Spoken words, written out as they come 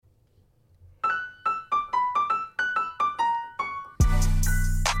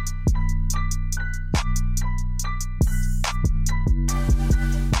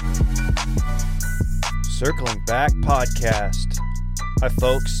Circling Back Podcast. Hi,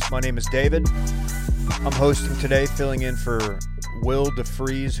 folks. My name is David. I'm hosting today, filling in for Will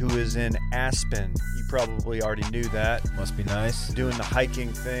DeFries, who is in Aspen. You probably already knew that. Must be nice. Doing the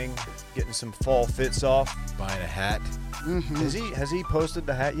hiking thing, getting some fall fits off. Buying a hat. Mm-hmm. Has he posted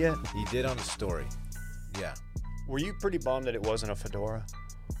the hat yet? He did on the story. Yeah. Were you pretty bummed that it wasn't a fedora?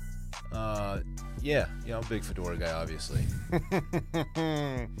 Yeah. I'm a big fedora guy, obviously.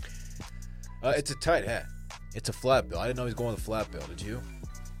 It's a tight hat. It's a flat bill. I didn't know he was going with a flat bill. Did you?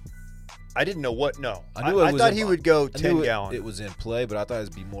 I didn't know what. No. I thought he would go 10 gallon. It was in play, but I thought it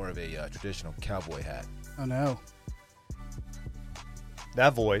would be more of a traditional cowboy hat. Oh, no.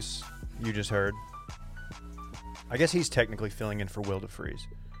 That voice you just heard. I guess he's technically filling in for Will DeFries.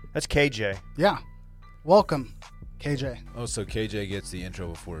 That's KJ. Yeah. Welcome, KJ. Oh, so KJ gets the intro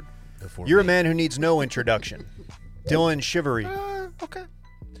before You're me. a man who needs no introduction. Dylan Shivery. Okay.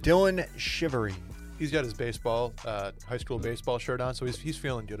 Dylan Shivery. He's got his baseball, high school baseball shirt on, so he's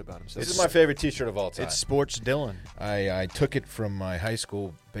feeling good about himself. This is my favorite T-shirt of all time. It's Sports Dylan. I took it from my high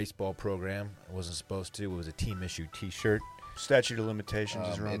school baseball program. I wasn't supposed to. It was a team issue T-shirt. Statute of limitations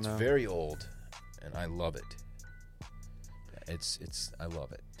is run It's now. very old, and I love it. I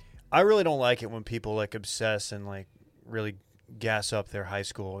love it. I really don't like it when people like obsess and like really gas up their high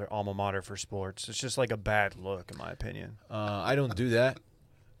school or alma mater for sports. It's just like a bad look, in my opinion. I don't do that.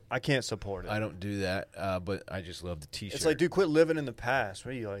 I can't support it. I don't do that, but I just love the T-shirt. It's like, dude, quit living in the past.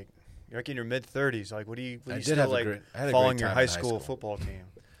 What are you like? You're like in your mid-30s. Like, what are you still like following your high school football team?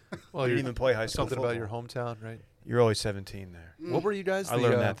 Well, you didn't even play high school something football. about your hometown, right? You're always 17 there. What were you guys? I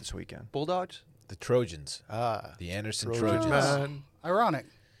learned that this weekend. Bulldogs? the Trojans. The Anderson Trojans. Trojans. Man. Ironic.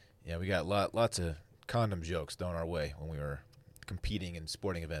 Yeah, we got lots of condom jokes thrown our way when we were competing in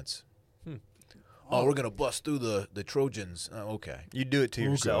sporting events. Oh, we're going to bust through the Trojans. Oh, okay. You do it to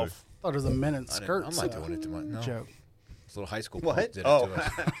yourself. Thought it was a men in I'm skirts. not doing it to my joke. This little high school What? punk did it Oh. to us.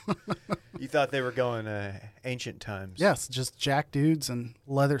 You thought they were going ancient times. Yes, just jack dudes and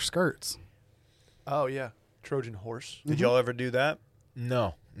leather skirts. Oh, yeah. Trojan horse. Did y'all ever do that?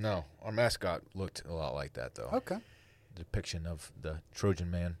 No. Our mascot looked a lot like that, though. Okay. Depiction of the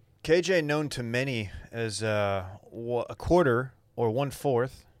Trojan man. KJ, known to many as a quarter or 1/4,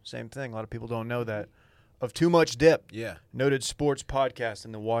 same thing. A lot of people don't know that, of Too Much Dip. Yeah. Noted sports podcast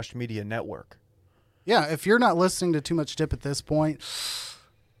in the Washed Media Network. Yeah, if you're not listening to Too Much Dip at this point,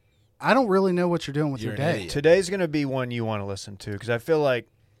 I don't really know what you're doing with You're your an day. idiot. Today's going to be one you want to listen to because I feel like,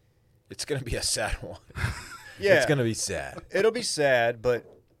 It's going to be a sad one. yeah, It's going to be sad. it'll be sad, but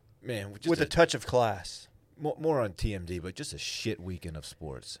Man, just with a touch of class. more on TMD, but just a shit weekend of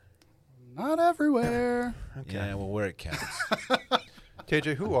sports. Not everywhere. Okay. Yeah, well, where it counts.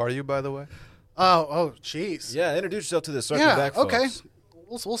 KJ, who are you, by the way? Oh, jeez. Yeah, introduce yourself to the Circle Yeah, Back okay. folks.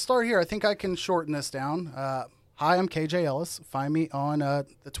 We'll start here. I think I can shorten this down. Hi, I'm KJ Ellis. Find me on the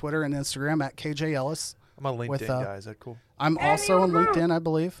Twitter and Instagram at KJ Ellis. I'm on LinkedIn, With, guy. Is that cool? I'm also on LinkedIn, I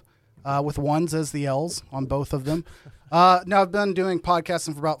believe, with ones as the L's on both of them. Now, I've been doing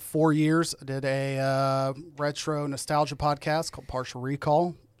podcasting for about 4 years. I did a retro nostalgia podcast called Partial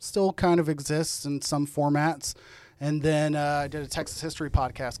Recall. Still kind of exists in some formats. And then I did a Texas history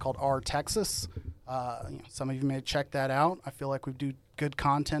podcast called Our Texas. Some of you may check that out. I feel like we do good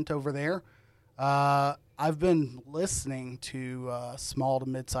content over there. I've been listening to small to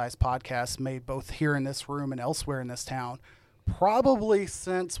mid-sized podcasts made both here in this room and elsewhere in this town probably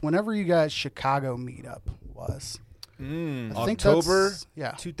since whenever you guys' Chicago meetup was. I think October that's-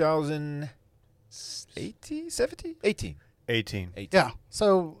 yeah. 2018, 17? 18. 18. Yeah.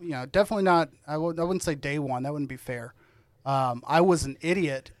 So, definitely not, I wouldn't say day one. That wouldn't be fair. I was an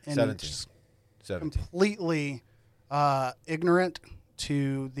idiot and 17. just 17. completely ignorant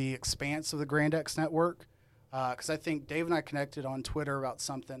to the expanse of the Grand X network. Because I think Dave and I connected on Twitter about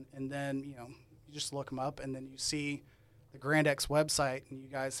something, and then, you just look them up, and then you see the Grand X website, and you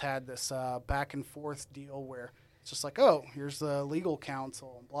guys had this back and forth deal where it's just like, oh, here's the legal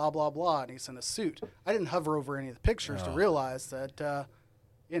counsel, and blah, blah, blah, and he's in a suit. I didn't hover over any of the pictures to realize that, there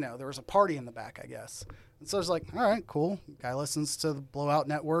was a party in the back, I guess. And so I was like, all right, cool. Guy listens to the Blowout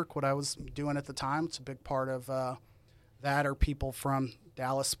Network, what I was doing at the time. It's a big part of that or people from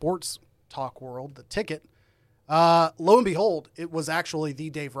Dallas sports talk world, the ticket. Lo and behold, it was actually the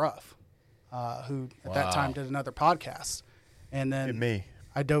Dave Ruff, who at that time did another podcast. And then Me.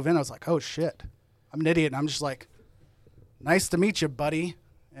 I dove in. I was like, oh, shit. I'm an idiot. And I'm just like, nice to meet you, buddy.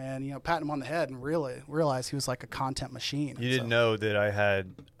 And, patting him on the head and really realized he was like a content machine. You didn't know that I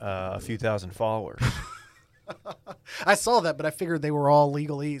had a few thousand followers. I saw that, but I figured they were all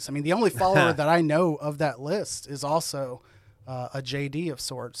legalese. I mean, the only follower that I know of that list is also a JD of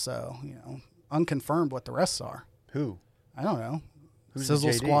sorts. So, unconfirmed what the rest are. Who? I don't know. Who's the Sizzle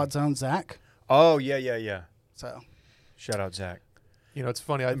JD? Squad's own Zach. Oh, yeah. So Shout out, Zach. You know, it's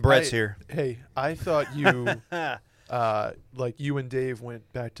funny. Brett's here. Hey, I thought you, like you and Dave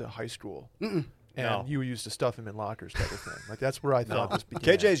went back to high school. Mm-mm. And No. you used to stuff him in lockers type of thing. Like, that's where I thought this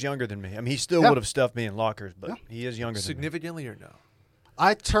began. KJ's younger than me. I mean, he still Yeah. would have stuffed me in lockers, but Yeah. he is younger than me. Significantly or no?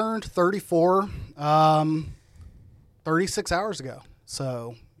 I turned 34 36 hours ago.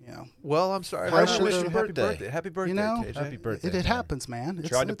 So, you know, Well, I'm sorry. I I should've- wish you Happy happy birthday. birthday. Happy birthday, you know, KJ. Happy birthday, it man. happens, man. It's,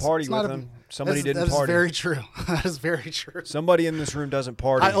 Tried to it's- party it's not with a- him. Somebody that didn't is party. very true. That is very true. Somebody in this room doesn't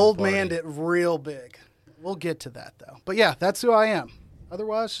party. I old Party. manned it real big. We'll get to that, though. But, yeah, that's who I am.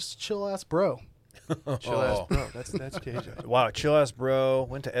 Otherwise, just a chill-ass bro. Chill ass, bro. That's KJ. Wow, chill ass bro.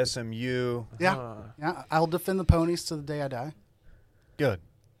 Went to SMU. Yeah. Uh, Yeah, I'll defend the ponies to the day I die, Good.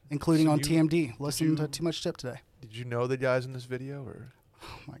 including So on you- TMD. Listen you- to Too Much Tip today. Did you know the guys in this video? Or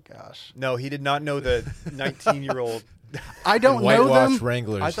Oh, my gosh. No, he did not know the 19-year-old. I don't know Whitewash them.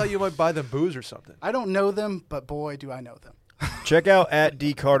 Wranglers. I thought you might buy them booze or something. I don't know them, but boy, do I know them. Check out at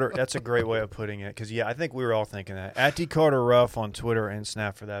D Carter. That's a great way of putting it, because I think we were all thinking that. At D Carter Ruff on Twitter and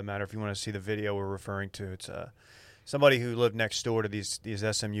Snap, for that matter. If you want to see the video we're referring to, it's somebody who lived next door to these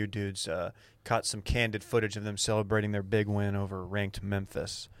SMU dudes. Caught some candid footage of them celebrating their big win over ranked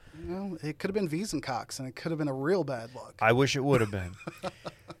Memphis. You know, it could have been Wiesencox, and it could have been a real bad look. I wish it would have been.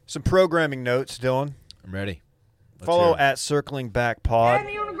 Some programming notes, Dylan. I'm ready. Let's Follow hear 'em. at Circling Back Pod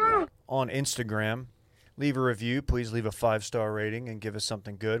on Instagram. Leave a review. Please leave a 5-star rating and give us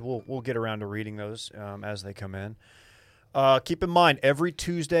something good. We'll get around to reading those as they come in. Keep in mind, every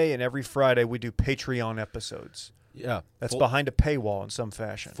Tuesday and every Friday we do Patreon episodes. Yeah. That's full, behind a paywall in some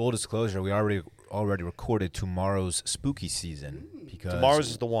fashion. full disclosure, we already recorded tomorrow's spooky season because Tomorrow's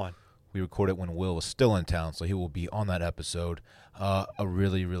is the one. we recorded when Will was still in town, so he will be on that episode. A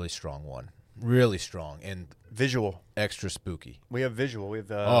really, really strong one. Really strong and Visual. extra spooky. We have visual. We have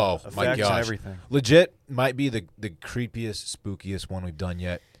Oh, effects my and gosh. everything. Legit might be the creepiest, spookiest one we've done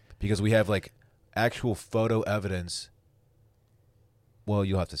yet because we have like actual photo evidence. Well,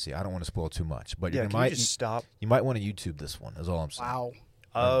 you'll have to see. I don't want to spoil too much, but Yeah, you can might you just stop? you might want to YouTube this one. Is all I'm saying. Wow.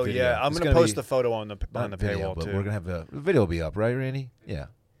 Oh, video. yeah. I'm It's going to gonna post be- the photo on the Not paywall, video, but too. we're gonna have the video will be up, right, Randy? Yeah.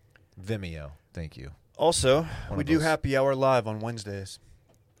 Vimeo. Thank you. Also, One we of do those. happy hour live on Wednesdays.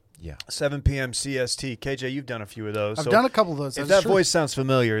 Yeah. 7 p.m. CST. KJ, you've done a few of those. I've so done a couple of those. if That's that true. voice sounds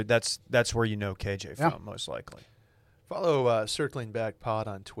familiar, that's where you know KJ Yeah. from, most likely. Follow Circling Back Pod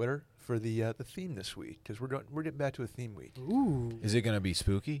on Twitter for the theme this week because we're getting back to a theme week. Ooh. Is it gonna be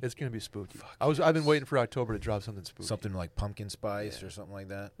spooky? It's gonna be spooky. I've been waiting for October to drop something spooky. Something like pumpkin spice or something like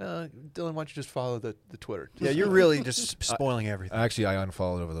that? Dylan, why don't you just follow the Twitter? Yeah, you're really just spoiling everything. Actually, I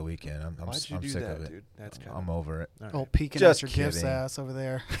unfollowed over the weekend. I'm Why'd you I'm do sick that, of it. dude? That's kind I'm over it. Oh, peeking Just at your gifts kidding. ass over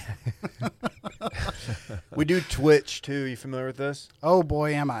there. We do Twitch, too. You familiar with this? Oh,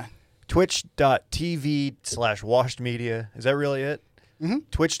 boy, am I. Twitch.tv/washedmedia. Is that really it? Mm-hmm. That's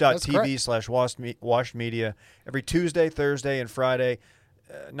Twitch.tv/washedmedia. Every Tuesday, Thursday, and Friday.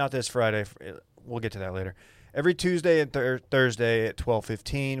 Not this Friday. We'll get to that later. Every Tuesday and Thursday at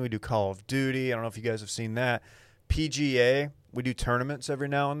 12:15, we do Call of Duty. I don't know if you guys have seen that. PGA. We do tournaments every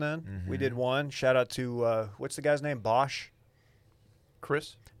now and then. Mm-hmm. We did one. Shout out to, what's the guy's name? Bosch?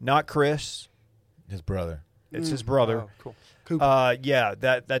 Chris. Not Chris. His brother, It's his brother. Oh, cool. Cooper. Yeah,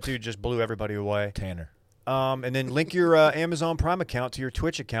 that dude just blew everybody away. Tanner. And then link your Amazon Prime account to your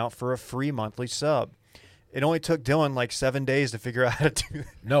Twitch account for a free monthly sub. It only took Dylan like 7 days to figure out how to do that.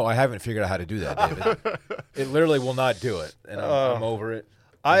 No, I haven't figured out how to do that, David. It literally will not do it, and I'm over it.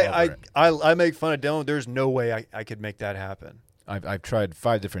 I'm over it. I make fun of Dylan. There's no way I could make that happen. I've tried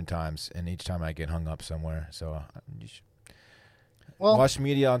 5 different times, and each time I get hung up somewhere. So Well, Watch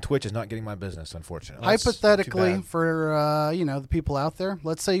Media on Twitch is not getting my business, unfortunately. hypothetically, Too bad. for the people out there,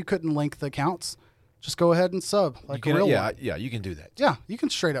 let's say you couldn't link the accounts, just go ahead and sub You like can, a real yeah, one. yeah, you can do that. Yeah, you can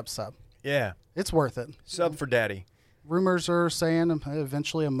straight up sub. Yeah. It's worth it. Sub for daddy. Rumors are saying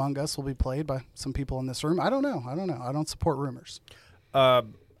eventually Among Us will be played by some people in this room. I don't know. I don't support rumors.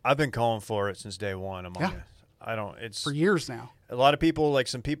 I've been calling for it since day one. Among Yeah. Us. I don't. It's For years now. a lot of people, like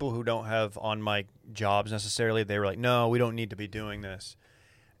some people who don't have on mic jobs necessarily. They were like, no, we don't need to be doing this.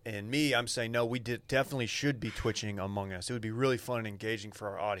 And me, I'm saying, no, we definitely should be twitching Among Us. It would be really fun and engaging for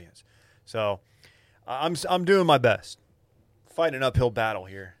our audience. So I'm doing my best. Fighting an uphill battle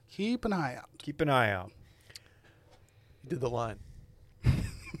here. Keep an eye out. Keep an eye out. You did the line.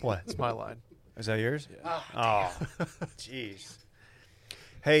 What? It's my line. Is that yours? Yeah. Oh, jeez.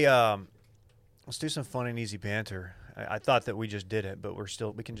 Hey, let's do some fun and easy banter. I thought that we just did it, but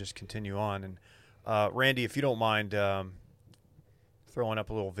we can just continue on. And Randy, if you don't mind, throwing up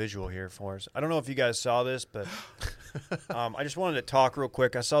a little visual here for us. I don't know if you guys saw this, but I just wanted to talk real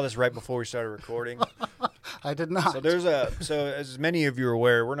quick. I saw this right before we started recording. I did not. So as many of you are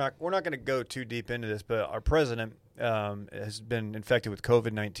aware, we're not going to go too deep into this, but our president has been infected with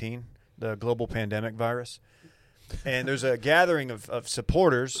COVID-19, the global pandemic virus. And there's a gathering of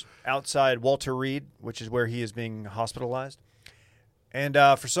supporters outside Walter Reed, which is where he is being hospitalized. And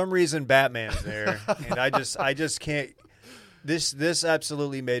for some reason, Batman's there, and I just can't. This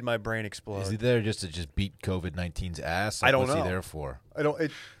absolutely made my brain explode. Is he there just to beat COVID-19's ass? I don't what's know. What's he there for?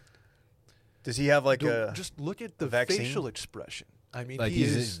 Does he have just look at the facial expression. I mean, like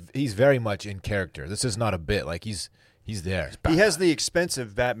he's very much in character. This is not a bit. Like he's there. He has the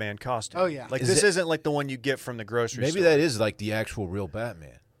expensive Batman costume. Oh yeah. Like this isn't like the one you get from the grocery store. Maybe that is like the actual real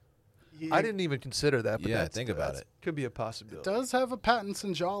Batman. I didn't even consider that. But yeah, think about it. Could be a possibility. It does have a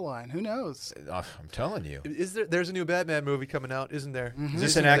Pattinson jawline. Who knows? I'm telling you. Is there's a new Batman movie coming out, isn't there? Mm-hmm. Is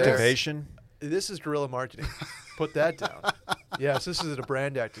this an activation? This is guerrilla marketing. Put that down. Yes, this is a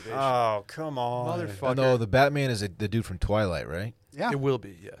brand activation. Oh, come on. Motherfucker. No, the Batman is the dude from Twilight, right? Yeah. It will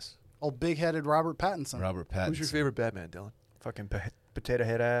be, yes. Old big-headed Robert Pattinson. Robert Pattinson. Who's your favorite Batman, Dylan? Fucking potato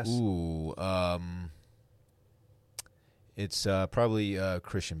head ass. Ooh, it's probably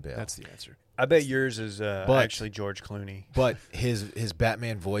Christian Bale. That's the answer. I bet yours is actually George Clooney. But his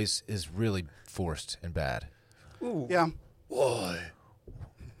Batman voice is really forced and bad. Ooh. Yeah. Why?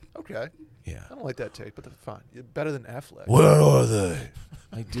 Okay. Yeah. I don't like that take, but that's fine. You're better than Affleck. Where are they?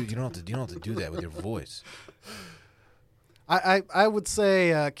 Like, dude, you don't have to do that with your voice. I would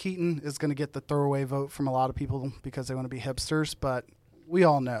say Keaton is going to get the throwaway vote from a lot of people because they want to be hipsters, but we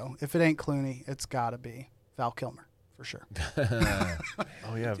all know if it ain't Clooney, it's got to be Val Kilmer for sure.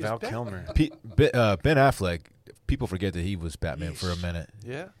 Oh yeah, Val Kilmer. Ben Affleck. People forget that he was Batman for a minute.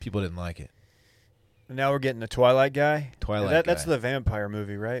 Yeah. People didn't like it. Now we're getting the Twilight guy. That's guy. the vampire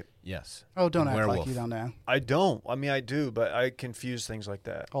movie, right? Yes. Oh, don't act Werewolf. like you don't know. I don't. I mean, I do, but I confuse things like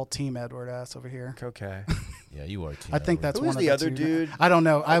that. All Team Edward ass over here. Okay. Yeah, you are. I think that's Who one was of the other two. dude? I don't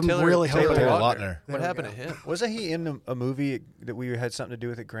know. I'm really hoping. Taylor Lautner. Lautner. There What we happened go. to him? Wasn't he in a movie that we had something to do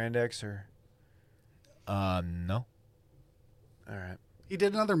with at Grand X? Or No. all right, He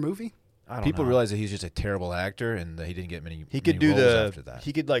did another movie? I don't People know. realize that he's just a terrible actor and that he didn't get many. He could many do roles after that.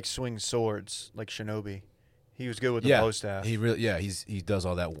 He could like swing swords like Shinobi. He was good with the yeah, bow staff. he does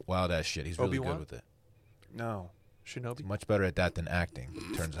all that wild ass shit. He's really Obi-Wan? good with it. No, Shinobi? He's much better at that than acting.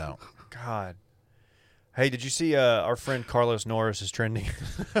 Turns out. God. Hey, did you see our friend Carlos Norris is trending?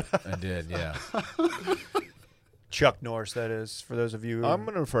 I did. Yeah. Chuck Norris, that is, for those of you. I'm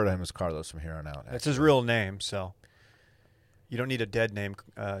going to refer to him as Carlos from here on out. That's his real name, so you don't need a dead name,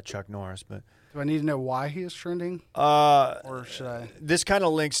 Chuck Norris. But Do I need to know why he is trending? or Should I? this kind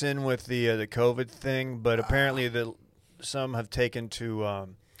of links in with the COVID thing, but apparently some have taken to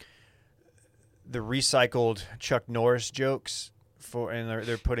the recycled Chuck Norris jokes and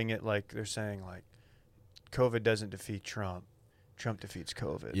they're putting it like they're saying like COVID doesn't defeat Trump defeats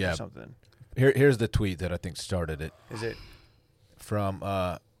COVID Yeah. or something. Here's the tweet that I think started it Is it from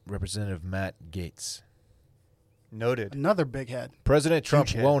Representative Matt Gaetz. noted? Another big head. President Trump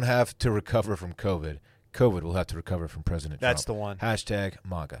Huge hit. won't have to recover from COVID. COVID will have to recover from President That's Trump. the one. Hashtag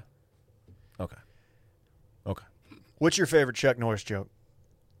MAGA. Okay. What's your favorite Chuck Norris joke?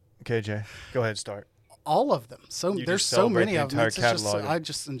 KJ, go ahead and start. All of them. You There's just so celebrate many the of them. entire It's just, catalog I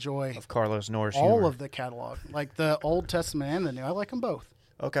just enjoy Of Carlos Norris all humor. of the catalog, like the Old Testament and the New. I like them both.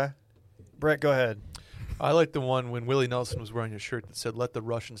 Okay. Brett, go ahead. I like the one when Willie Nelson was wearing a shirt that said, "Let the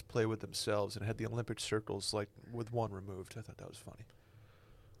Russians play with themselves," and it had the Olympic circles like with one removed. I thought that was funny.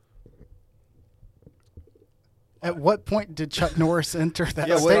 At what point did Chuck Norris enter that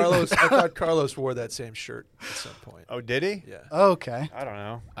Yeah, statement? I thought Carlos wore that same shirt at some point. Oh, did he? Yeah. Okay. I don't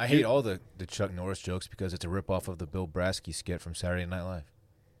know. I hate all the Chuck Norris jokes because it's a ripoff of the Bill Brasky skit from Saturday Night Live.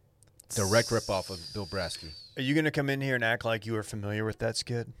 Direct ripoff of Bill Brasky. Are you going to come in here and act like you were familiar with that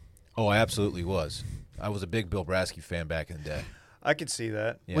skit? Oh, I absolutely was. I was a big Bill Brasky fan back in the day. I could see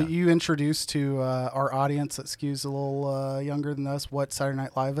that. Yeah. Will you introduce to our audience that skews a little younger than us what Saturday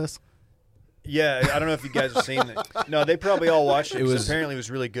Night Live is? Yeah, I don't know if you guys have seen it. No, they probably all watched it. It was- Apparently, it was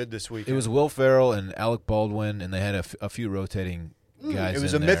really good this week. It was Will Ferrell and Alec Baldwin, and they had a few rotating guys. It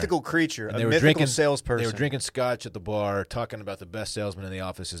was in a there. mythical creature, And a they were mythical drinking salesperson. They were drinking scotch at the bar, talking about the best salesman in the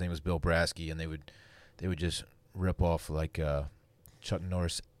office. His name was Bill Brasky, and they would just rip off like Chuck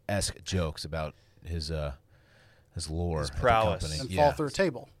Norris-esque jokes about his lore, His at the prowess. company. And Yeah. fall through a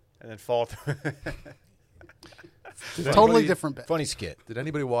table. and then fall through. Did Totally anybody- different bit. Funny skit. Did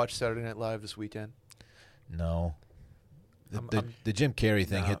anybody watch Saturday Night Live this weekend? No. The Jim Carrey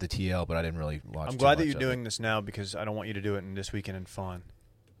thing hit the TL, but I didn't really watch. I'm too glad that much you're of doing this now because I don't want you to do it in This Weekend in Fun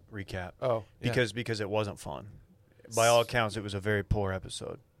recap. Oh, yeah. Because it wasn't fun. By all accounts, it was a very poor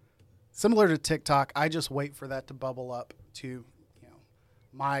episode. Similar to TikTok, I just wait for that to bubble up to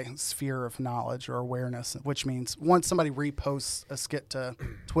my sphere of knowledge or awareness, which means once somebody reposts a skit to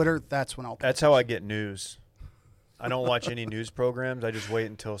Twitter, that's when I'll. That's how I get news. I don't watch any news programs. I just wait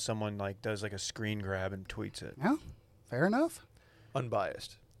until someone does a screen grab and tweets it. Yeah, fair enough.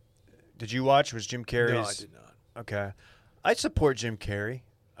 Unbiased. Did you watch? Was Jim Carrey's? No, I did not. Okay, I support Jim Carrey.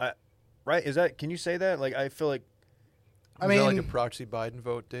 Right? Is that? Can you say that? I feel like. I Is mean, that like a proxy Biden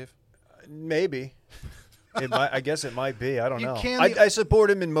vote, Dave? Maybe. I guess it might be. I don't know. can- I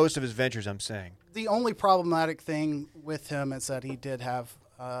support him in most of his ventures, I'm saying. the only problematic thing with him is that he did have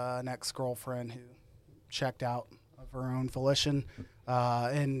an ex-girlfriend who checked out of her own volition,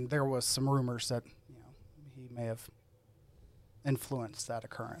 and there was some rumors that he may have influenced that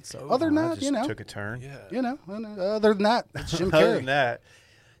occurrence. So other than that, just took a turn. Yeah. Other than that, it's Jim Other than Carrey. that,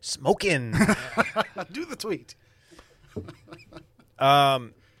 smoking. Do the tweet.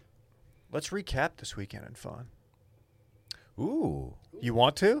 Let's recap This Weekend in Fun. Ooh, You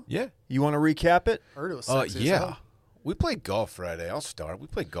want to? yeah. You want to recap it? Heard it was sexy as Yeah. hell. We played golf Friday. I'll start. We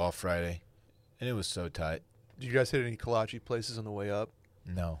played golf Friday, and it was so tight. Did you guys hit any kolache places on the way up?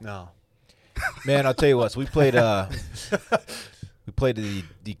 No, No. man. I'll tell you what. So we played. We played at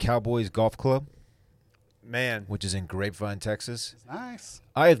the Cowboys Golf Club, Man. which is in Grapevine, Texas. It's nice.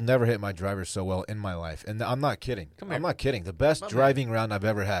 I have never hit my driver so well in my life, and I'm not kidding. Come I'm here. not kidding. The best driving round I've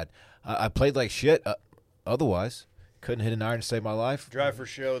ever had. I played like shit. Otherwise, couldn't hit an iron to save my life. Drive for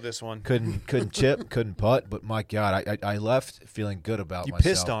show this one. Couldn't chip, couldn't putt. But my God, I left feeling good about You myself.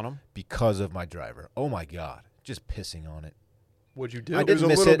 pissed on him. because of my driver. Oh my God, just pissing on it. What'd you do? I It was didn't a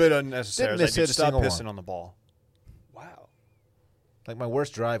miss little it. bit unnecessary. Didn't miss Dude, it a stop single pissing one. on the ball. Wow. Like my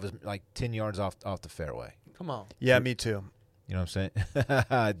worst drive was like 10 yards off the fairway. Come on. Yeah, me too. You know what I'm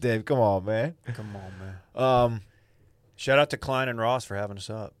saying? Dave, come on, man. Come on, man. Shout out to Klein and Ross for having us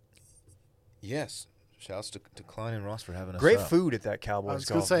up. Yes. Shouts to Klein and Ross for having us Great up. food at that I Cowboys was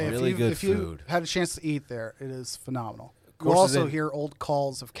going golf to say, club. Really good if you food. had a chance to eat there, it is phenomenal. You'll course, also is hear old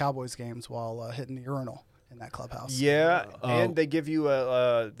calls of Cowboys games while hitting the urinal in that clubhouse. Yeah, Oh. and they give you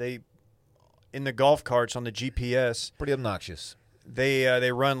in the golf carts on the GPS. Pretty obnoxious.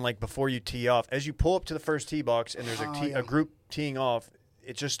 They run before you tee off. As you pull up to the first tee box and there's a group teeing off,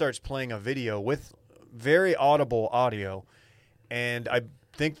 it just starts playing a video with very audible audio, and I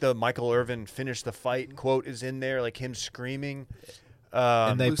think the Michael Irvin finish the fight quote is in there, like him screaming.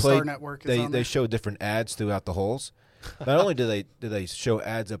 And they Blue Star played. Network is They on there. show different ads throughout the holes. Not only do they show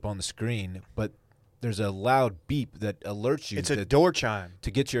ads up on the screen, but there's a loud beep that alerts you It's a door chime.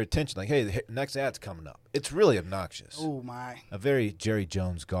 to get your attention. Like, hey, the next ad's coming up. It's really obnoxious. Oh, my. A very Jerry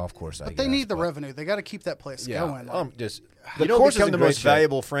Jones golf course. I But guess, they need the but- revenue. They got to keep that place Yeah, going. just You don't course is become in the great most shape.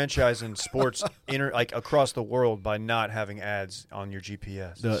 valuable franchise in sports across the world by not having ads on your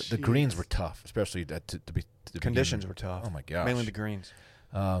GPS. The greens were tough, especially to Conditions begin were tough. with. Oh my gosh! Mainly the greens.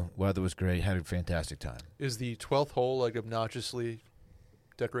 Weather was great. Had a fantastic time. Is the 12th hole obnoxiously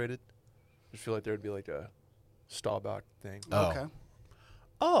decorated? I just feel like there would be a Staubach thing. Oh. Okay.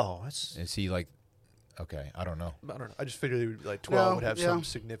 Oh, that's Is he like? Okay, I don't know. I don't know. I just figured it would be 12 No, would have yeah. some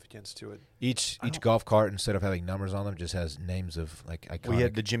significance to it. Each golf cart, instead of having numbers on them, just has names of iconic, we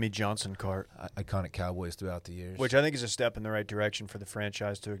had the Jimmy Johnson cart, iconic Cowboys throughout the years. which I think is a step in the right direction for the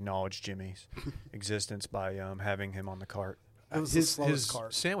franchise to acknowledge Jimmy's existence by having him on the cart. It was the his slowest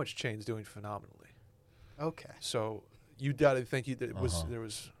cart. sandwich chain's doing phenomenally. Okay. So you got to think that it was Uh-huh. there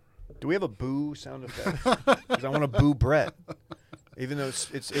was. Do we have a boo sound effect? Because I want to boo Brett, even though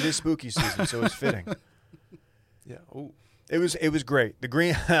it is spooky season, so it's fitting. Yeah. Oh. It was great. The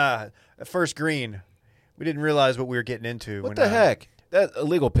green, the first green, we didn't realize what we were getting into. what when, the heck? That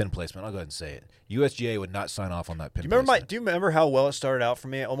illegal pin placement. I'll go ahead and say it. USGA would not sign off on that pin. Do you placement. remember how well it started out for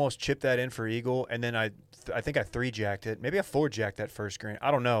me? I almost chipped that in for eagle, and then I think I 3-jacked it. Maybe I 4-jacked that first green.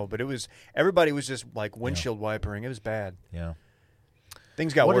 I don't know, but everybody was just windshield wipering. It was bad. Yeah.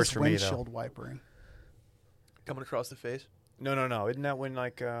 Things got What worse is for me though. windshield wipering? Coming across the face. No. Isn't that when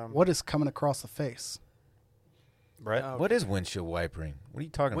What is coming across the face? Brett? What is windshield wipering? What are you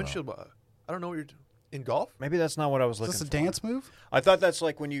talking Windshield. about? I don't know what you're in golf. Maybe that's not what I was Is looking this a for. dance move? I thought that's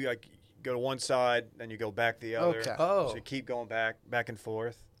like when you go to one side, then you go back the other. Okay. Oh. So you keep going back and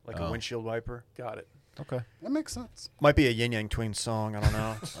forth like a Oh. windshield wiper. Got it. Okay. That makes sense. Might be a Yin Yang Twins song. I don't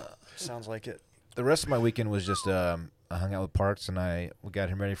know. Sounds like it. The rest of my weekend was just I hung out with Parks and we got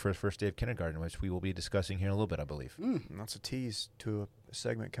him ready for his first day of kindergarten, which we will be discussing here in a little bit, I believe. And that's a tease to a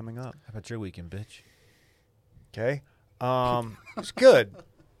segment coming up. How about your weekend, bitch? Okay. It was good.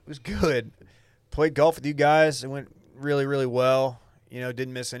 It was good. Played golf with you guys. It went really, really well.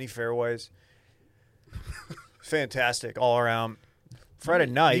 Didn't miss any fairways. Fantastic all around. Friday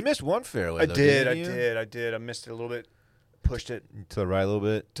night. You missed one fairway. I though, did. didn't you? I missed it a little bit. Pushed it To the right a little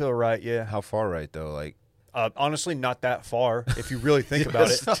bit. to the right. Yeah. How far right though? Like Honestly, not that far if you really think about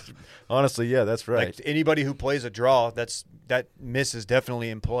it. Honestly, yeah, that's right. Like anybody who plays a draw, that miss is definitely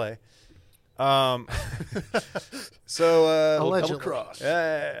in play. So Allegedly. Double cross.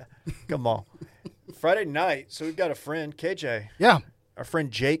 come on. Friday night. So we've got a friend, KJ. Yeah, Our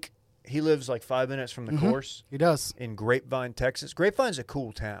friend Jake. He lives like 5 minutes from the course he does. in Grapevine, Texas. Grapevine's a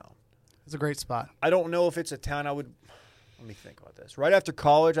cool town. It's a great spot. I don't know if it's a town I would. Let me think about this. Right after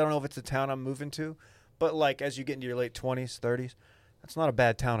college, I don't know if it's a town I'm moving to, but like as you get into your late 20s, 30s, that's not a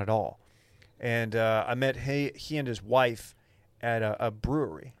bad town at all. And I met he and his wife at a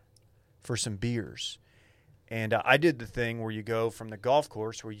brewery for some beers. And I did the thing where you go from the golf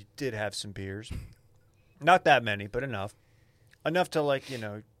course where you did have some beers, not that many, but enough to like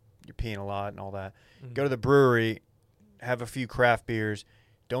you're peeing a lot and all that. Mm-hmm. Go to the brewery, have a few craft beers,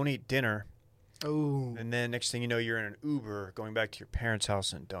 don't eat dinner. Oh, And then next thing you know, you're in an Uber going back to your parents'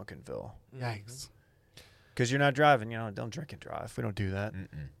 house in Duncanville. yikes! Because you're not driving. Don't drink and drive. We don't do that.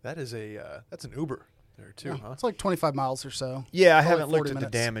 That is that's an Uber there too, Yeah, huh? it's like 25 miles or so. Yeah, I Probably haven't looked 40 at the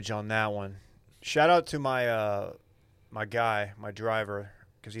minutes. damage on that one. Shout out to my my guy, my driver,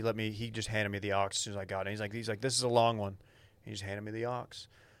 because he just handed me the aux as soon as I got it. He's like, this is a long one. He just handed me the aux.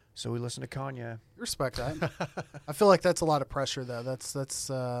 So we listened to Kanye. Respect that. I feel like that's a lot of pressure, though. That's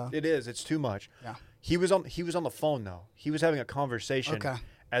It is. It's too much. yeah. He was on the phone though. He was having a conversation Okay.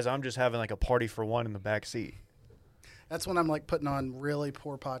 as I'm just having like a party for one in the back seat. That's when I'm like putting on really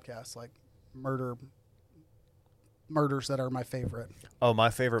poor podcasts, like murders that are my favorite. Oh, my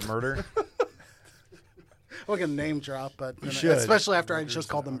favorite murder. I'm gonna name drop, but should. especially after I just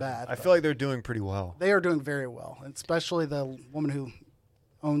called them bad. I feel like they're doing pretty well. They are doing very well, and especially the woman who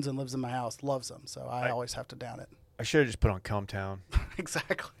owns and lives in my house loves them, so I always have to down it. I should have just put on Come Town.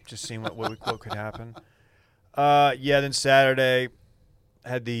 Exactly. Just seeing what could happen. Then Saturday,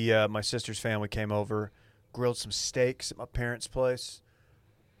 had my sister's family came over, grilled some steaks at my parents' place.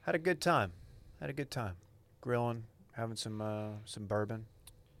 Had a good time. Grilling, having some bourbon.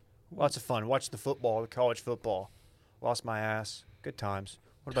 Lots of fun. Watched the college football. Lost my ass. Good times.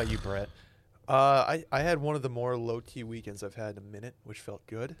 What about you, Brett? I had one of the more low-key weekends I've had in a minute, which felt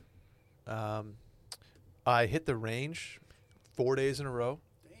good. I hit the range 4 days in a row,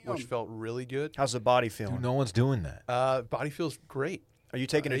 which Damn. felt really good. How's the body feeling? Dude, no one's doing that. Body feels great. Are you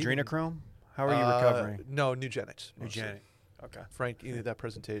taking even- adrenochrome? How are you recovering? No, Nugenics. mostly. Eugenic. Okay. Frank, you did that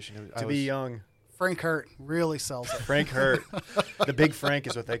presentation. To be young. Frank Hurt really sells it. Frank Hurt. The Big Frank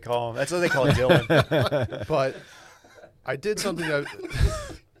is what they call him. That's what they call Dylan. But I did something that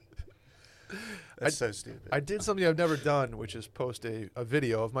That's so stupid. I did something I've never done, which is post a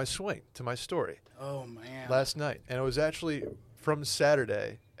video of my swing to my story Oh man. last night. And it was actually from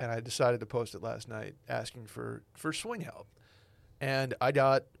Saturday, and I decided to post it last night asking for swing help. And I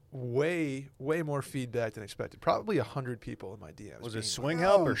got way more feedback than expected. Probably 100 people in my DMs. Was being it swing like,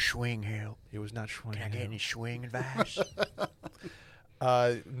 help "Oh." or swing help? It was not swing Can I get help. any swing advice?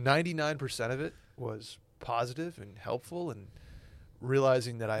 99% of it was positive and helpful, and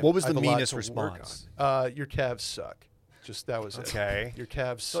realizing that What was I have the a lot meanest to response? work on. Your calves suck. Just that was Okay. it. Your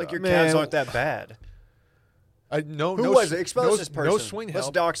calves So suck. like your Man. calves aren't that bad. No, Who no, was it? Expose no, this person. No swing Let's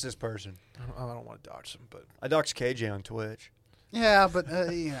help. dox this person. I don't want to dox them, but I doxed KJ on Twitch. Yeah, but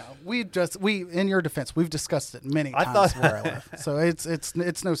we in your defense, we've discussed it many I times thought- where I live, so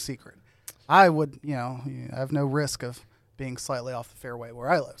it's no secret. I would, I have no risk of being slightly off the fairway where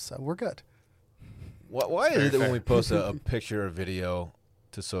I live, so we're good. Why Very is it that when fair. we post a picture or video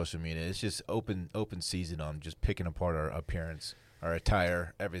to social media, it's just open season on just picking apart our appearance, our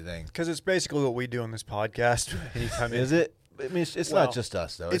attire, everything? Because it's basically what we do on this podcast. Anytime Is it? I mean, it's Well, not just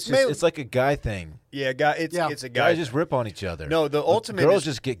us though. it's It's like a guy thing. Yeah, it's a guy. Guys just rip on each other. No, the But ultimate girls is-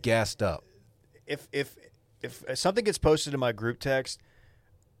 just get gassed up. if something gets posted in my group text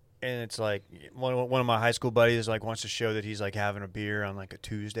and it's like one of my high school buddies like wants to show that he's like having a beer on like a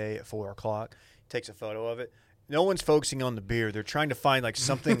Tuesday at 4:00, takes a photo of it. No one's focusing on the beer. They're trying to find like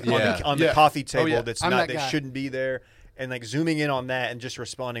something Yeah. on the Yeah. coffee Oh, table yeah. that's I'm not that guy. shouldn't be there, and like zooming in on that and just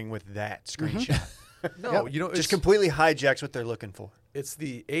responding with that screenshot. no, Yep. you know, Just it's, completely hijacks what they're looking for. it's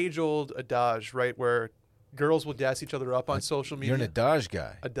the age-old adage, right, where girls will gas each other up on social media. You're an Adage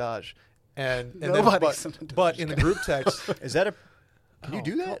guy. adage, and Nobody's an then, adage but in the group text, Is that a? Can you Oh,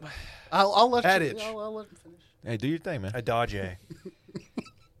 do that? I'll let Adage. you. I'll let him finish. Hey, do your thing, man. A dodge.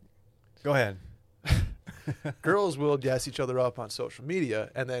 Go ahead. Girls will gas each other up on social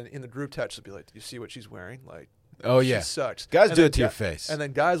media, and then in the group text, they'll be like, "Do you see what she's wearing? Like, Oh she yeah, sucks." guys And do then it to your face. And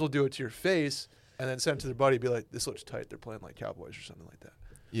then guys will do it to your face, and then send it to their buddy, be like, "This looks tight. They're playing like Cowboys or something like that."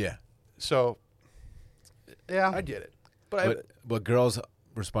 yeah, So Yeah. I get it, but but girls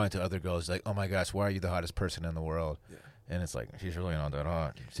respond to other girls like, "Oh my gosh, why are you the hottest person in the world?" Yeah. And it's like she's really not that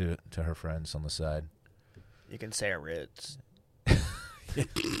hot to her friends on the side. You can say her Ritz.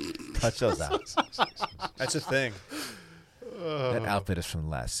 Touch those out. That's a thing. That outfit is from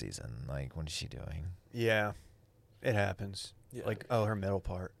last season. Like, what is she doing? Yeah, it happens. Yeah. Like, oh, her middle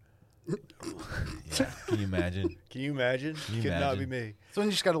part. Yeah. Can you imagine? Can you imagine? Can you Could not be imagine? me. So then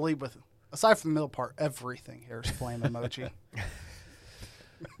you just got to lead with, aside from the middle part, everything here is flame emoji.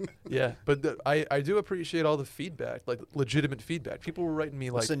 yeah, but I do appreciate all the feedback, like legitimate feedback. People were writing me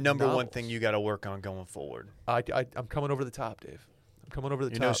What's like the number one novels. thing you got to work on going forward? I'm coming over the top, Dave. I'm coming over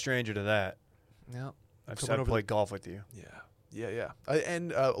the You're top. no stranger to that. Yeah, I'm I've coming over played golf with you. Yeah.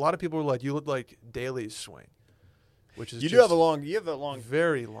 And a lot of people were like, "You look like Daly's swing," which is You just do have a long. You have a long.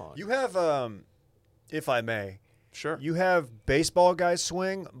 very long. You have, if I may, sure. you have baseball guy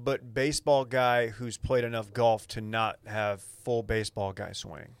swing, but baseball guy who's played enough golf to not have full baseball guy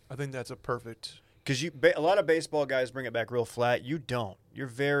swing. I think that's a perfect. Because a lot of baseball guys bring it back real flat. You don't. You're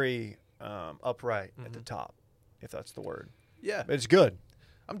very upright at the top, if that's the word. Yeah, But it's good.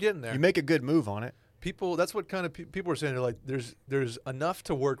 I'm getting there. You make a good move on it. People, that's what kind of people were saying. They're like, there's enough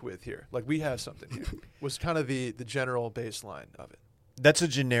to work with here. Like, we have something here. Was kind of the general baseline of it. That's a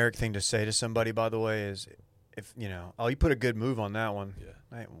generic thing to say to somebody, by the way, is if, oh, you put a good move on that one.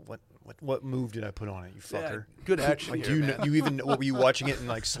 Yeah. Hey, what move did I put on it, you fucker? Yeah, good action. Like, here, do you, man. you even, what, were you watching it in,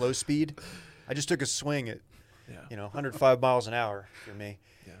 like, slow speed? I just took a swing at, Yeah. 105 miles an hour for me.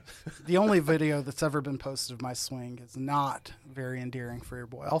 Yeah. The only video that's ever been posted of my swing is not very endearing for your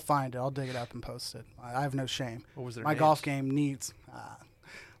boy. I'll find it. I'll dig it up and post it. I have no shame. What was their My names? golf game needs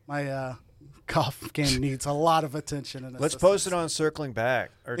golf game needs a lot of attention. And Let's post it on Circling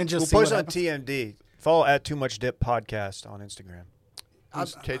Back. Or And just we'll see post it what on TMD. Follow at Too Much Dip Podcast on Instagram.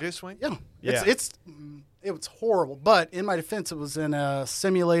 Who's KJ swing? Yeah, Yeah. it was horrible. But in my defense, it was in a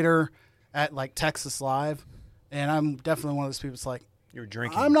simulator at like Texas Live, and I'm definitely one of those people that's like, You were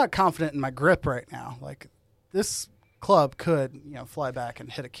drinking. I'm not confident in my grip right now. Like this club could, fly back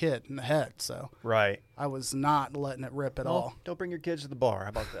and hit a kid in the head. So Right. I was not letting it rip at Well, all. don't bring your kids to the bar. How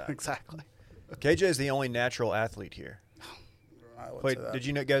about that? Exactly. KJ is the only natural athlete here. I would say that. Did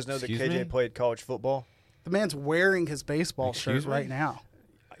you guys know Excuse that KJ me? played college football? The man's wearing his baseball Excuse shirt me? right now.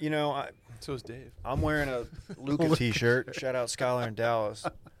 So is Dave. I'm wearing a Luca T-shirt. Shout out Skylar in Dallas.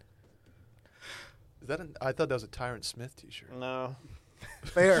 Is that I thought that was a Tyron Smith T-shirt. No.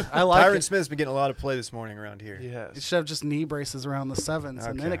 Fair. I like Tyron it. Smith's been getting a lot of play this morning around here. You Yes. should have just knee braces around the sevens,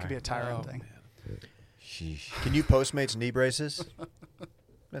 and then it Okay. could be a Tyron Oh, thing. man. Sheesh. Can you Postmates knee braces?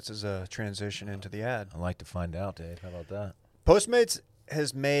 That's as a transition into the ad. I'd like to find out, Dave. How about that? Postmates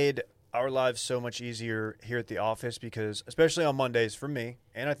has made our lives so much easier here at the office because, especially on Mondays for me,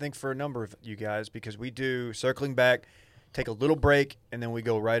 and I think for a number of you guys, because we do Circling Back, take a little break, and then we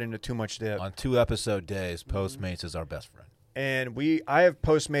go right into Too Much Dip. On 2-episode days, Postmates is our best friend. And I have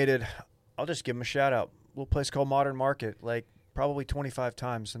Postmated, I'll just give them a shout out, a little place called Modern Market, like probably 25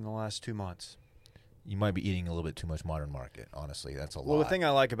 times in the last 2 months. You might be eating a little bit too much Modern Market. Honestly, that's a lot. Well, the thing I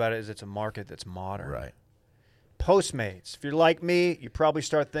like about it is it's a market that's modern. Right. Postmates. If you're like me, you probably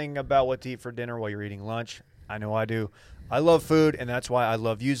start thinking about what to eat for dinner while you're eating lunch. I know I do. I love food, and that's why I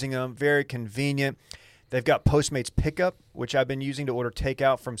love using them. Very convenient. They've got Postmates Pickup, which I've been using to order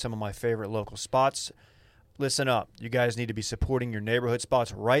takeout from some of my favorite local spots. Listen up. You guys need to be supporting your neighborhood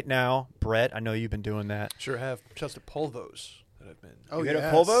spots right now. Brett, I know you've been doing that. Sure have. Just a Polvos that I've been. Oh, You hit yes.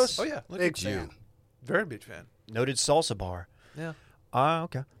 up Polvos? Oh, yeah. Look Big at you. fan. Very big fan. Noted salsa bar. Yeah.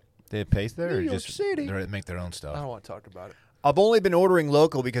 Okay. They have paste there, New or York just City. they make their own I stuff? don't want to talk about it. I've only been ordering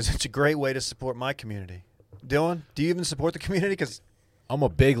local because it's a great way to support my community. Dylan, do you even support the community? Because I'm a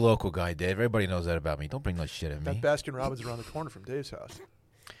big local guy, Dave. Everybody knows that about me. Don't bring that shit at That me. Baskin Robbins around the corner from Dave's house.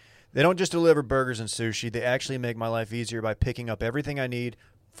 they don't just deliver burgers and sushi. They actually make my life easier by picking up everything I need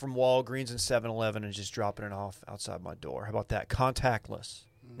from Walgreens and 7-Eleven and just dropping it off outside my door. How about that? Contactless.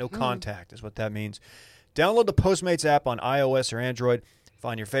 No contact is what that means. Download the Postmates app on iOS or Android.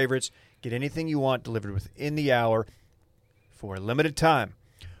 Find your favorites. Get anything you want delivered within the hour for a limited time.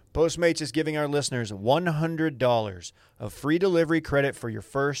 Postmates is giving our listeners $100 of free delivery credit for your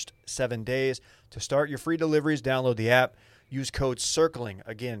first 7 days. To start your free deliveries, download the app. Use code CIRCLING.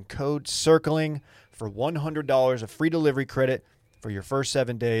 Again, code CIRCLING for $100 of free delivery credit for your first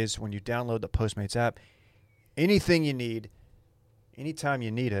 7 days when you download the Postmates app. Anything you need, anytime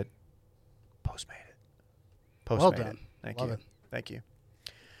you need it, Postmate it. Well Postmated. done. Thank Love you. it. Thank you.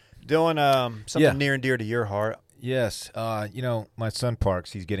 Dylan, something Yeah. near and dear to your heart. Yes, my son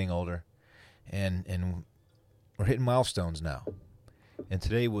Parks, he's getting older, and we're hitting milestones now. And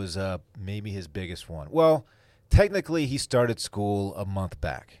today was maybe his biggest one. Well, technically, he started school a month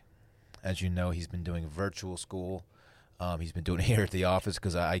back. As you know, he's been doing virtual school. He's been doing it here at the office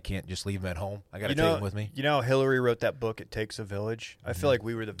because I can't just leave him at home. I got to take him with me. You know, Hillary wrote that book, It Takes a Village. I feel like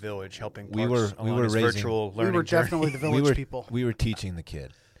we were the village helping Parks We were along his raising- virtual We learning were journey. definitely the village people. We were teaching the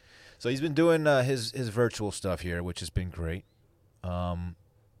kid. So he's been doing his virtual stuff here, which has been great.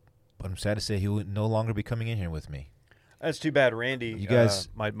 But I'm sad to say he will no longer be coming in here with me. That's too bad. Randy, You guys-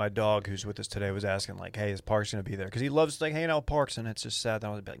 my dog who's with us today was asking, like, hey, is Parks going to be there? Because he loves, like, hanging out with Parks, and it's just sad. That I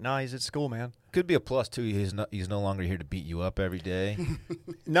was like, nah, he's at school, man. Could be a plus, too. He's no longer here to beat you up every day.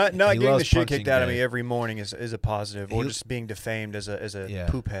 Not He getting the loves shit punching kicked out of me Dave. every morning is a positive, or He- just being defamed as a Yeah.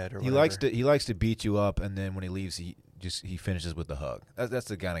 poop head or He whatever. likes to beat you up, and then when he leaves, he finishes with the hug. That's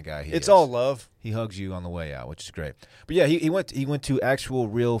the kind of guy he is. It's all love. He hugs you on the way out, which is great. But yeah, he went to actual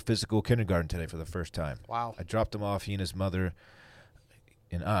real physical kindergarten today for the first time. Wow. I dropped him off. He and his mother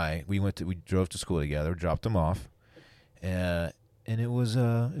and we drove to school together, dropped him off, and it was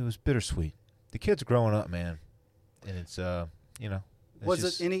bittersweet. The kid's growing up, man, and it's it's Was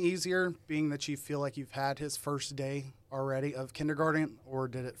just- it any easier being that you feel like you've had his first day already of kindergarten, or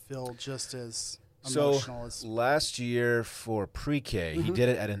did it feel just as emotional as? Last year for pre-K, he did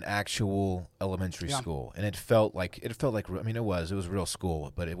it at an actual elementary Yeah. school, and it felt like I mean, it was real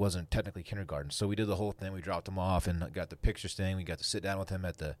school, but it wasn't technically kindergarten. So we did the whole thing. We dropped him off and got the pictures thing. We got to sit down with him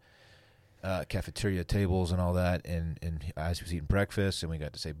at the cafeteria tables and all that, and as he was eating breakfast, and we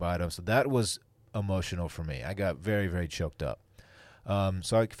got to say bye to him. So that was emotional for me. I got very, very choked up.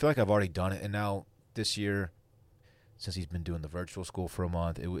 So I feel like I've already done it, and now this year, since he's been doing the virtual school for a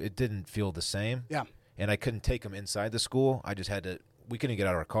month, it didn't feel the same. Yeah. And I couldn't take him inside the school. I just had to. We couldn't get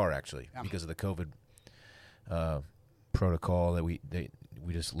out of our car actually because of the COVID protocol. That we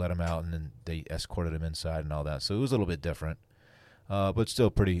just let him out and then they escorted him inside and all that. So it was a little bit different, but still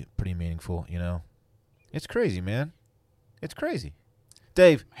pretty meaningful. You know, it's crazy, man. It's crazy,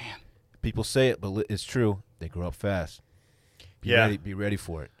 Dave. Man. People say it, but it's true. They grow up fast. Be ready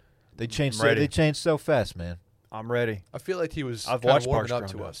for it. They change. They change so fast, man. I'm ready. I feel like he was I've kind watched of warming Parks up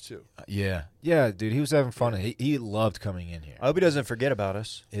to growing us too. Yeah, dude. He was having fun. He loved coming in here. I hope he doesn't forget about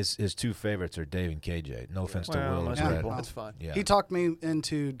us. His two favorites are Dave and KJ. No offense to Well, Will and most Brad. people. That's fine. Yeah. He talked me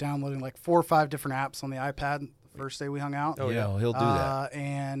into downloading like 4 or 5 different apps on the iPad the first day we hung out. Oh, yeah. He'll do that.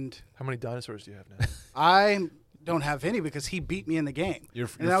 And How many dinosaurs do you have now? I don't have any because he beat me in the game. You're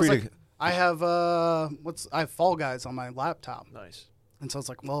And I was free like, to. I have I have Fall Guys on my laptop. Nice. And so it's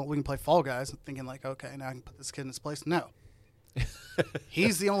like, well, we can play Fall Guys. I'm thinking like, okay, now I can put this kid in his place. No.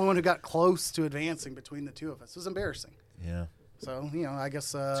 He's the only one who got close to advancing between the two of us. It was embarrassing. Yeah, So, I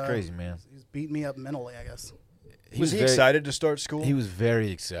guess it's crazy, man. he's beating me up mentally, I guess. Was he very- excited to start school? He was very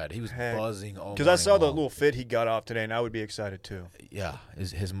excited. He was Heck. buzzing all Because I saw the morning long. little fit he got off today, and I would be excited too. Yeah,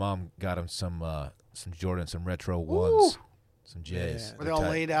 his mom got him some Jordan, some retro ones, some J's. Yeah. Were they all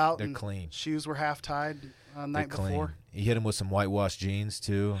laid out? They're and clean. Shoes were half tied They're night clean. before. He hit him with some whitewashed jeans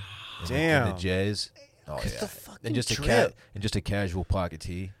too. and Damn. the J's. Oh Get yeah, the fucking and just drip. a casual pocket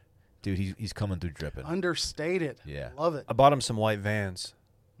tee, dude. He's coming through dripping. Understated. Yeah. Love it. I bought him some white Vans.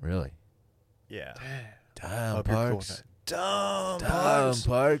 Really? Yeah. Damn, Hope you're cool with Parks. that. Dumb Damn,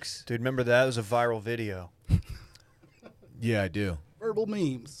 Parks. Dude, remember that? It was a viral video. Yeah, I do. Verbal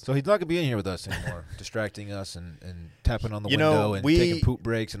memes. So he's not gonna be in here with us anymore, distracting us and tapping on the You know, window and we- taking poop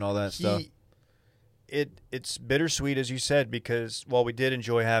breaks and all that stuff. It's bittersweet, as you said, because while we did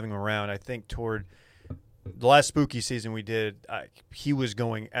enjoy having him around, I think toward the last spooky season we did, he was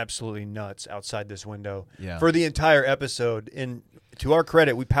going absolutely nuts outside this window Yeah. for the entire episode. And to our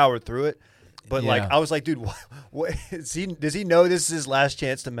credit, we powered through it. But Yeah. I was like, dude, what does he know this is his last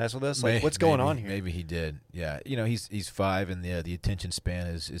chance to mess with us? Like, what's going on here? Maybe he did. Yeah, he's 5 and the attention span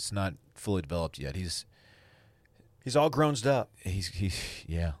it's not fully developed yet. He's He's all grown up,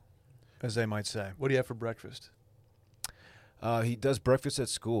 yeah. as they might say. What do you have for breakfast? He does breakfast at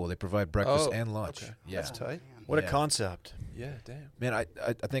school. They provide breakfast Oh, and lunch. okay. Yeah, That's tight. What a Yeah. concept. Yeah, damn. man.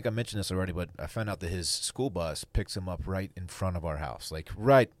 I think I mentioned this already, but I found out that his school bus picks him up right in front of our house, like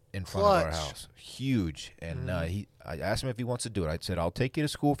right in front of our Clutch. house, huge. And I asked him if he wants to do it. I said, I'll take you to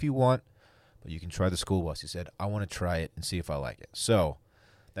school if you want, but you can try the school bus. He said, I want to try it and see if I like it. So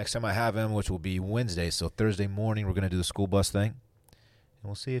next time I have him, which will be Wednesday, so Thursday morning, we're going to do the school bus thing, and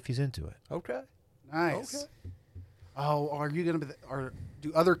we'll see if he's into it. Okay. Nice. Okay. Oh, are you going to be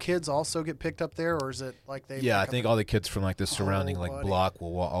do other kids also get picked up there, or is it like they? Yeah, I think all the kids from like the surrounding buddy. block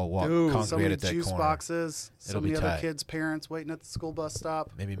will all walk Dude, so congregate many at that juice corner. boxes. So It'll many be other tight. kids' parents waiting at the school bus stop.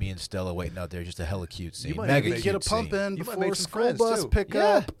 Maybe me and Stella waiting out there, just a hella cute scene. might Mega even cute Get a pump scene. in You might before make some school friends, bus too.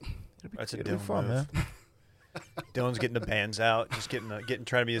 pickup. That's a It'll be Dylan fun, move. man. Dylan's getting the bands out, just getting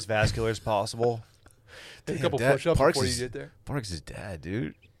trying to be as vascular as possible. Take a Damn, couple Dad, push-ups Parks before you is- get there. Parks' is dad,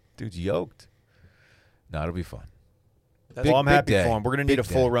 dude. Dude's yoked. No, it'll be fun. That's Well, I'm big happy day. for him. We're gonna need Big a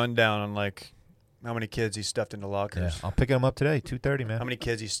full day. rundown on like how many kids he stuffed into Yeah, lockers, I'm picking him up today, 2:30, man. how many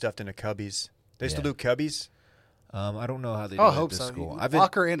kids he stuffed into cubbies. They still Yeah. do cubbies. I don't know how they do Oh, I it at hope this so. school.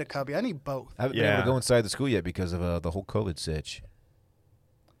 Locker and a cubby. I need both. I haven't been able Yeah. to go inside the school yet because of the whole COVID sitch.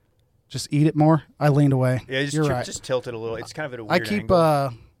 Just eat it more. I leaned away. Yeah, You're right. just tilt it a little. It's kind of at a I weird keep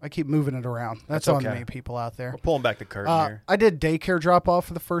angle. I keep moving it around. That's That's on okay. me, people out there. We're pulling back the curtain here. I did daycare drop off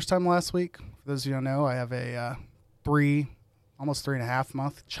for the first time last week. For those of you who don't know, I have a almost 3.5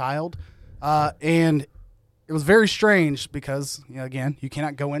 month child, and it was very strange because again, you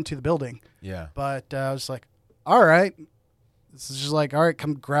cannot go into the building. Yeah. But I was like, all right, this is just like, all right,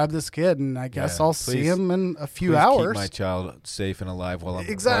 come grab this kid, and I guess Yeah, I'll see please- him in a few Please hours. keep my child safe and alive while I'm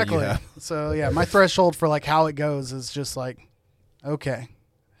Exactly. While you have. So yeah, my threshold for like how it goes is just like, okay,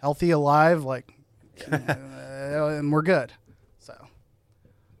 healthy, alive, like, and we're good. So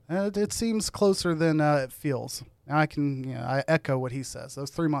it seems closer than it feels. Now I can, I echo what he says. Those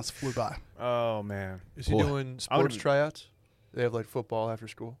 3 months flew by. Oh man, Is he Boy. doing I would've- sports tryouts? They have like football after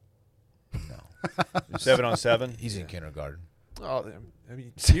school. No. 7-on-7. He's in kindergarten. Oh, I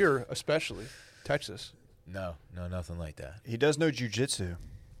mean here especially, Texas. No, nothing like that. He does know jujitsu,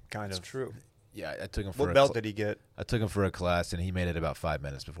 kind That's of. true. Yeah, I took him for What a belt did he get? I took him for a class, and he made it about 5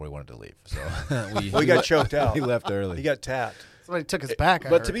 minutes before he wanted to leave. So Well, he got choked out. He left early. He got tapped. Somebody took his back. I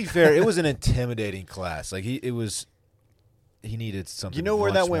But to heard. be fair, it was an intimidating class. Like he needed something. You know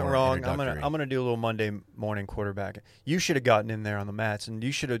where that much went more wrong? I'm introductory. gonna do a little Monday morning quarterback. You should have gotten in there on the mats, and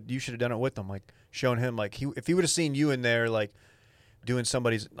you should have done it with him, like shown him like if he would have seen you in there like doing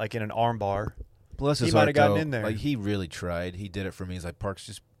somebody's like in an arm bar. Bless his he might heart, have gotten though, in there. Like he really tried. He did it for me. He's like, Parks,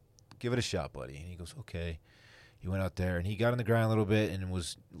 just give it a shot, buddy. And he goes, okay. He went out there and he got on the ground a little bit and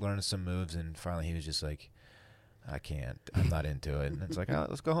was learning some moves. And finally, he was just like, I can't. I'm not into it. And it's like, oh,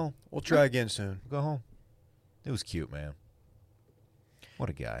 let's go home. We'll try again soon. Go home. It was cute, man. What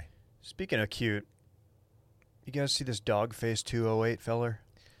a guy. Speaking of cute, you guys see this dog face 208 feller?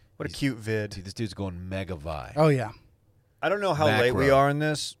 What a He's- cute vid. See, this dude's going mega vi. Oh yeah. I don't know how late we Macro. are in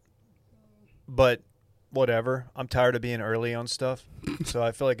this, but whatever. I'm tired of being early on stuff, so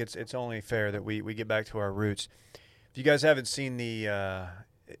I feel like it's only fair that we get back to our roots. If you guys haven't seen the,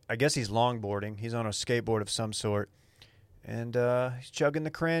 I guess he's longboarding. He's on a skateboard of some sort, and he's chugging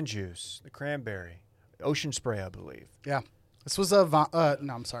the cran juice, the cranberry, ocean spray, I believe. Yeah. This was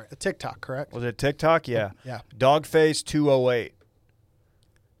a TikTok, correct? Was it TikTok? Yeah. Yeah. Dogface 208.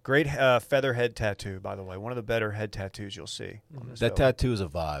 Great feather head tattoo, by the way. One of the better head tattoos you'll see. On this That fella. tattoo is a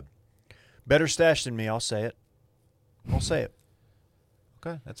vibe. Better stash than me, I'll say it. I'll say it.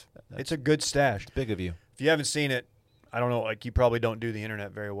 Okay, that's It's a good stash. big of you. If you haven't seen it, I don't know, like you probably don't do the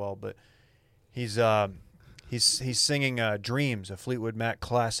internet very well, but he's singing Dreams, a Fleetwood Mac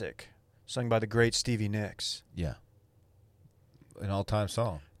classic, sung by the great Stevie Nicks. Yeah. An all-time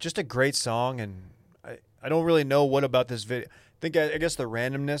song. Just a great song, and I don't really know what about this video. I guess the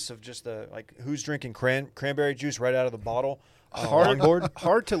randomness of just the like who's drinking cranberry juice right out of the bottle on a longboard.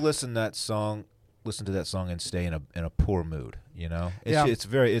 Hard to listen to that song and stay in a poor mood, you know? Yeah.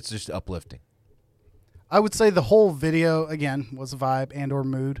 It's just uplifting. I would say the whole video, again, was a vibe and or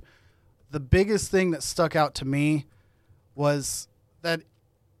mood. The biggest thing that stuck out to me was that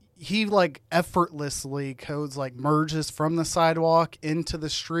he like effortlessly merges from the sidewalk into the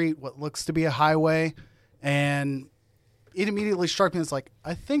street, what looks to be a highway. And it immediately struck me as like,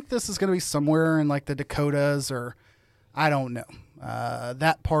 I think this is going to be somewhere in like the Dakotas or I don't know,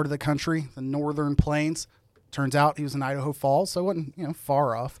 that part of the country, the northern plains. Turns out he was in Idaho Falls, so it wasn't,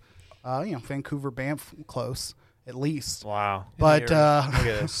 far off. Vancouver, Banff, close at least. Wow. But Look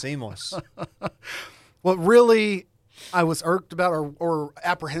at this, seamless. what really I was irked about or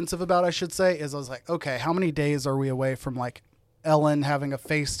apprehensive about, I should say, is I was like, okay, how many days are we away from like Ellen having a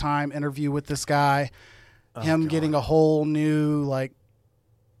FaceTime interview with this guy, him getting a whole new like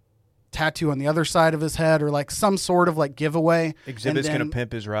tattoo on the other side of his head or like some sort of like giveaway. Exhibit's And going then- to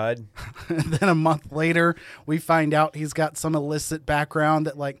pimp his ride. And then a month later, we find out he's got some illicit background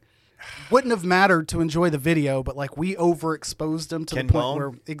that like wouldn't have mattered to enjoy the video, but like we overexposed him to Ken the point Bone?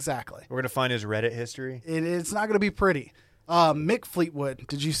 where exactly We're going to find his Reddit history. it's not going to be pretty. Mick Fleetwood,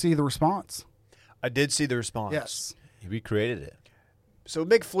 did you see the response? I did see the response. Yes. He recreated it. So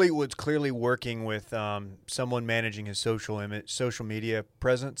Mick Fleetwood's clearly working with someone managing his social media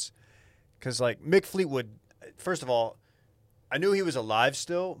presence. Because, like, Mick Fleetwood, first of all, I knew he was alive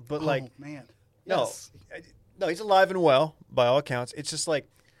still, but, man. no, Yes. no, he's alive and well, by all accounts. It's just like,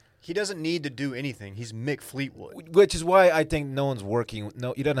 he doesn't need to do anything. He's Mick Fleetwood. Which is why I think no one's working.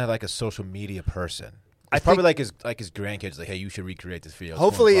 No, he doesn't have like a social media person. I It's probably think- like his grandkids. Like, hey, you should recreate this video. It's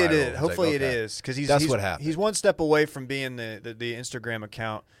Hopefully going it viral. is. It's Hopefully like, it okay. is. Because That's what happened. He's one step away from being the Instagram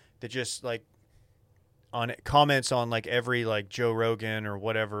account that just, like, comments on, like, every, like, Joe Rogan or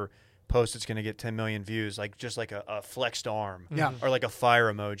whatever post that's going to get 10 million views, like just like a flexed arm, Yeah. or like a fire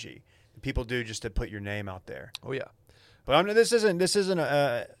emoji. People do just to put your name out there. Oh yeah. But this isn't.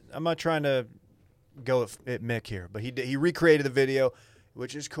 I'm not trying to go at Mick here, but he recreated the video,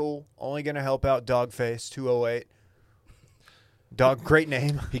 which is cool. Only going to help out Dogface 208. Great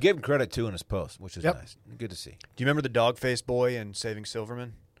name. He gave him credit too in his post, which is Yep. nice. Good to see. Do you remember the Dogface boy in Saving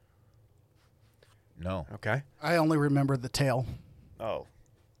Silverman? No. Okay. I only remember the tail. Oh,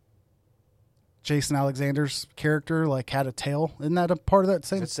 Jason Alexander's character had a tail. Isn't that a part of that is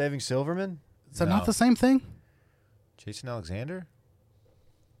same? it Saving Silverman? Is that No. not the same thing? Jason Alexander?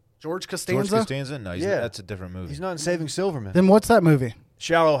 George Costanza? George Costanza? No, Yeah. that's a different movie. He's not in Saving Silverman. Then what's that movie?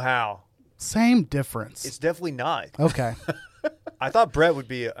 Shallow Hal. Same difference. It's definitely not. Okay. I thought Brett would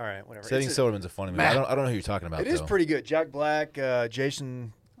be all right. Whatever. Saving It's Silverman's a funny movie. Matt. I don't know who you're talking about. It is though. pretty good. Jack Black,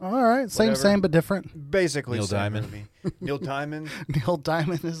 Jason. All right. Whatever. Same, but different. Basically, Neil same Diamond. movie. Neil Diamond. Neil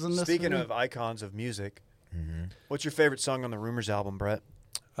Diamond is in this Speaking movie? of icons of music, Mm-hmm. what's your favorite song on the Rumors album, Brett?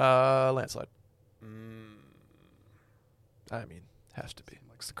 Landslide. Mm, I mean, has to be.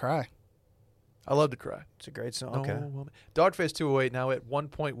 Likes to cry. I love to cry. it's a great song. No Okay. woman. Dogface 208 now at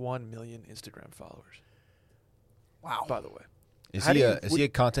 1.1 million Instagram followers. Wow. By the way, Is How he do you- is he a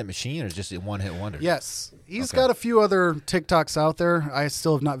content machine or is just a one-hit wonder? Yes. He's Okay. got a few other TikToks out there. I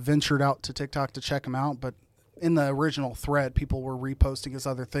still have not ventured out to TikTok to check him out, but in the original thread, people were reposting his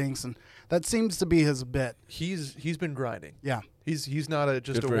other things, and that seems to be his bit. he's been grinding. Yeah. He's not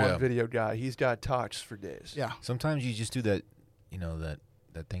just Good a for one him. video guy. He's got talks for days. Yeah. Sometimes you just do that,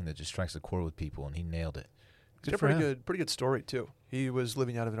 that thing that just strikes a chord with people, and he nailed it. He's got a for him. pretty good story too. He was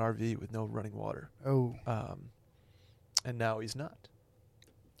living out of an RV with no running water, Oh. and now he's not.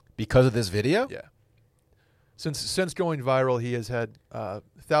 Because of this video? Yeah. Since going viral, he has had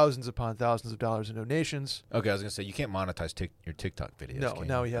thousands upon thousands of dollars in donations. Okay, I was gonna say you can't monetize your TikTok videos. No, can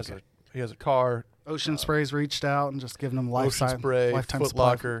now you? he has Okay. he has a car, Ocean Spray's reached out and just given him Ocean lifetime Foot supply.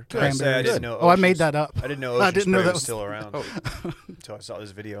 Locker. Can I say I Cranberries. didn't know Oh, I made Ocean's- that up. I didn't know I Ocean didn't know Spray that was was- still around Oh, until I saw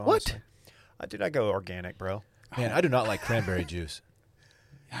this video. What? Honestly. I go organic, bro. Man, I do not like cranberry juice.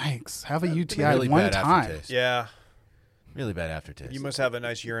 Yikes. Have a UTI Really one bad time. aftertaste. Yeah, Really bad aftertaste. you must have a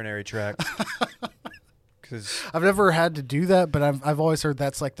nice urinary tract. Because I've never had to do that, but I've always heard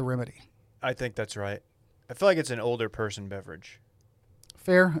that's like the remedy. I think that's right. I feel like it's an older person beverage.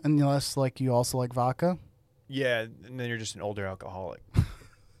 Fair, unless you also like vodka. Yeah, and then you're just an older alcoholic,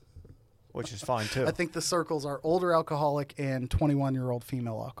 which is fine too. I think the circles are older alcoholic and 21-year-old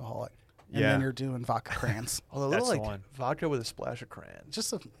female alcoholic. And Yeah. then you're doing vodka crayons. although a That's little the like one. vodka with a splash of crayon.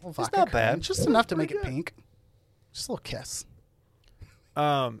 Just a little vodka not crayon. bad. Just enough to make Pretty it good. pink. Just a little kiss.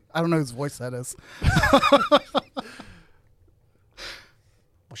 well, I don't know whose voice that is.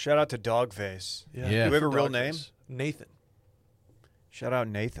 shout out to Dogface. Yeah. Do you have a real Dogface. name? Nathan. Shout out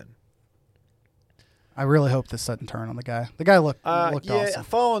Nathan. I really hope this doesn't turn on the guy. The guy looked Yeah, awesome.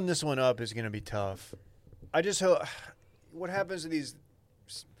 following this one up is going to be tough. I just hope. What happens to these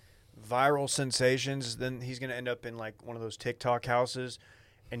viral sensations? Then he's going to end up in one of those TikTok houses,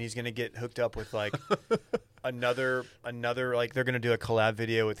 and he's going to get hooked up with another they're going to do a collab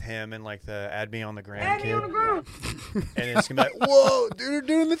video with him and the Add Me on the Gram kid, and it's going to be like, whoa, dude, they're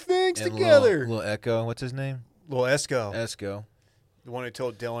doing the things And together. Little Echo, what's his name? Little Esco, Esco. the one who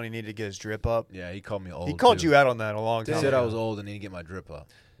told Dylan he needed to get his drip up. Yeah, he called me old. He called too. you out on that a long He time said ago. I was old and need to get my drip up.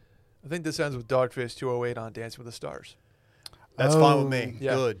 I think this ends with Dogface 208 on Dancing with the Stars. That's fine with me.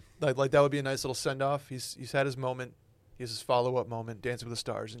 Yeah. Good. Like that would be a nice little send off. He's had his moment. He has his follow up moment, Dancing with the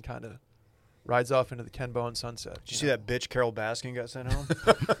Stars, and kind of rides off into the Ken Bone sunset. Did you see that bitch Carol Baskin got sent home?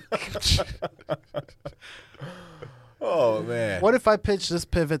 Oh man. What if I pitch this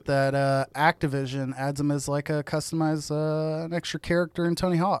pivot that Activision adds him as a customized an extra character in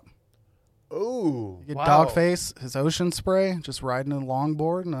Tony Hawk? Ooh. You get wow. Dogface, his Ocean Spray, just riding a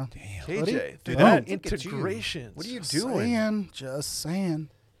longboard. And KJ, Dude, that- integrations. What are you just doing? just saying.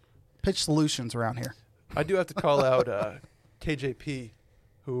 Pitch solutions around here. I do have to call out KJP,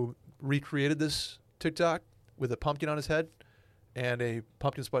 who recreated this TikTok with a pumpkin on his head, and a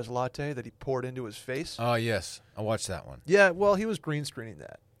pumpkin spice latte that he poured into his face. Oh, yes. I watched that one. Yeah, well, he was green screening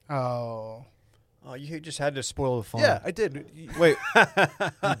that. Oh. Oh, you just had to spoil the fun. Yeah, I did. Wait.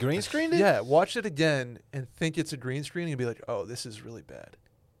 You green screened it? Yeah, watch it again and think it's a green screen and be like, oh, this is really bad.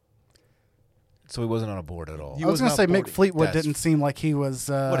 So he wasn't on a board at all. He I was was going to not say Mick boarding. Fleetwood That's- didn't seem like he was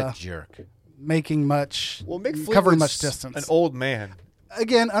What a jerk. making much, Well, Mick covering Fleetwood's much distance. an old man.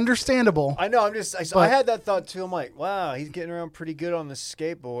 Again, understandable. I know. I But- had that thought too. I'm like, wow, he's getting around pretty good on the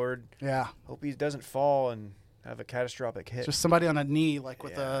skateboard. Yeah. Hope he doesn't fall and have a catastrophic hit. Just somebody on a knee, like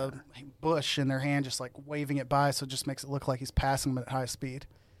with a bush in their hand, just like waving it by, so it just makes it look like he's passing them at high speed.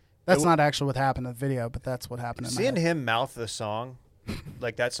 That's not actually what happened in the video, but that's what happened in my Seeing head. him mouth the song,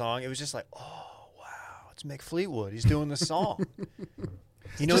 like that song, it was just like, oh wow, it's Mick Fleetwood. He's doing the song.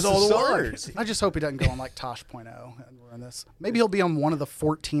 He knows just all a the song. words. I just hope he doesn't go on like Tosh.0 and ruin this. Maybe he'll be on one of the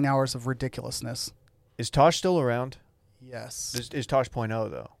 14 hours of ridiculousness. Is Tosh still around? Yes. Is Tosh.0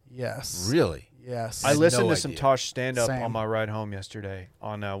 though? Yes. Really? Yes. I had listened no to some idea. Tosh stand up Same. on my ride home yesterday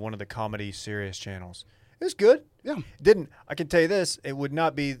on one of the comedy serious channels. It was good. Yeah. I can tell you this, it would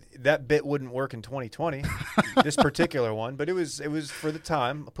not be, that bit wouldn't work in 2020, this particular one, but it was for the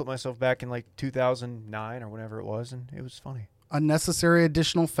time. I put myself back in like 2009 or whatever it was, and it was funny. Unnecessary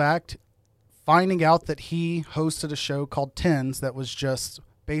additional fact, finding out that he hosted a show called Tens that was just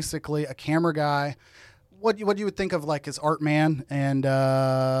basically a camera guy. What you would think of like as Art Man and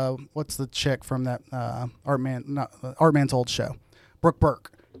what's the chick from that Art Man's old show, Brooke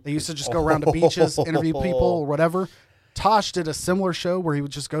Burke. They used to just go around to beaches, interview people or whatever. Tosh did a similar show where he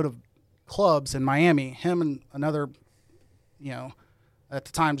would just go to clubs in Miami. Him and another, at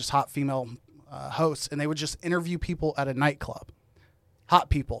the time just hot female hosts, and they would just interview people at a nightclub, hot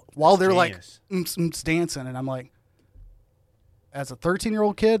people, while they're Genius. like dancing. And I'm like, as a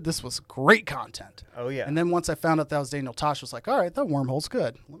 13-year-old kid, this was great content. Oh yeah. And then once I found out that was Daniel Tosh, I was like, all right, that wormhole's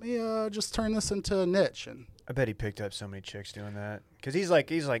good. Let me just turn this into a niche. And I bet he picked up so many chicks doing that. Because he's like,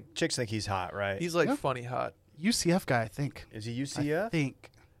 chicks think he's hot, right? He's like Yeah. funny hot. UCF guy, I think. Is he I UCF?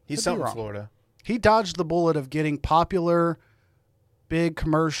 think. He's Could be something wrong. Florida. He dodged the bullet of getting popular, big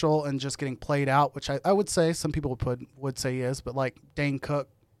commercial, and just getting played out, which I would say some people would say he is, but like Dane Cook,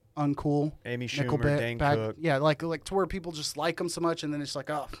 uncool. Amy Schumer, Nickelback, Dane Cook. Yeah, like to where people just like him so much, and then it's like,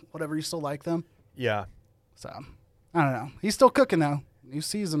 oh, whatever, you still like them. Yeah. So I don't know. He's still cooking though. New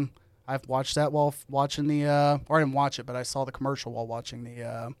season. I've watched that while watching or I didn't watch it, but I saw the commercial while watching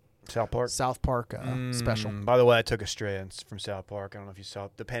the South Park. South Park special. By the way, I took a stray from South Park. I don't know if you saw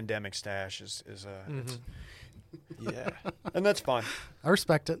it. The pandemic stash is Yeah. and that's fine. I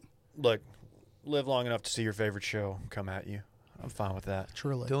respect it. Look, live long enough to see your favorite show come at you. I'm fine with that.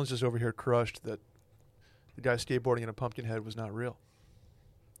 Truly. Dylan's just over here crushed that the guy skateboarding in a pumpkin head was not real.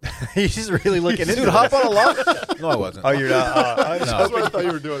 He's just really looking into Dude, it. hop on a log. No, I wasn't. Oh, you're not. I was No. hoping- what I thought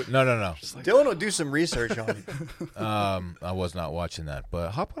you were doing. No. Dylan will do some research on you. I was not watching that.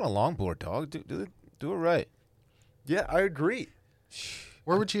 But hop on a longboard, dog. Do it right. Yeah, I agree.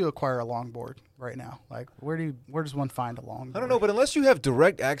 Where would you acquire a longboard right now? Like, where does one find a longboard? I don't know, but unless you have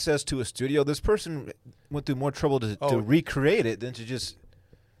direct access to a studio, this person went through more trouble to recreate it than to just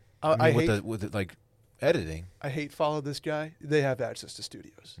I with hate the like editing. I hate follow this guy. They have access to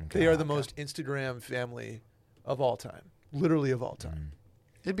studios. Okay. They are the most Instagram family of all time. Literally of all time.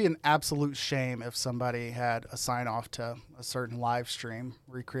 It'd be an absolute shame if somebody had a sign off to a certain live stream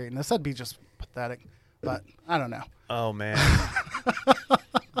recreating this. That'd be just pathetic. But I don't know. Oh, man.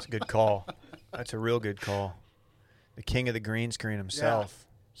 That's a good call. That's a real good call. The king of the green screen himself.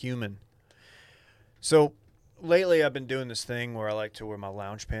 Human. So lately I've been doing this thing where I like to wear my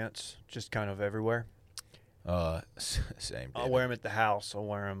lounge pants just kind of everywhere. Same. I'll wear them at the house. I'll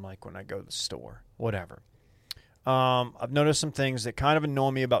wear them like when I go to the store. Whatever. I've noticed some things that kind of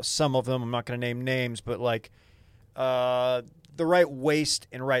annoy me about some of them. I'm not going to name names, but like the right waist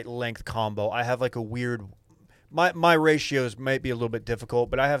and right length combo. I have like a weird – my ratios might be a little bit difficult,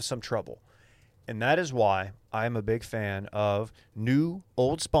 but I have some trouble. And that is why I am a big fan of new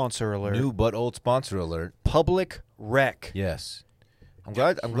old sponsor alert. New but old sponsor alert. Public Rec. Yes. I'm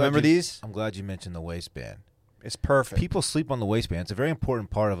glad. Remember these? I'm glad you mentioned the waistband. It's perfect. People sleep on the waistband. It's a very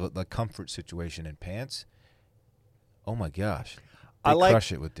important part of the comfort situation in pants. Oh my gosh, they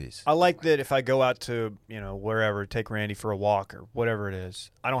crush it with these. I like that if I go out to wherever, take Randy for a walk or whatever it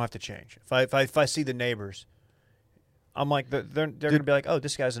is, I don't have to change. If I see the neighbors, I'm like they're going to be like, oh,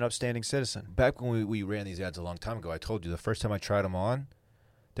 this guy's an upstanding citizen. Back when we ran these ads a long time ago, I told you the first time I tried them on,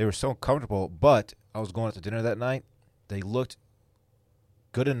 they were so comfortable. But I was going out to dinner that night. They looked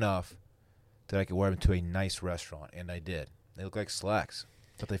good enough that I could wear them to a nice restaurant, and I did. They look like slacks,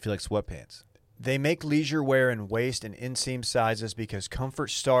 but they feel like sweatpants. They make leisure wear in waist and inseam sizes because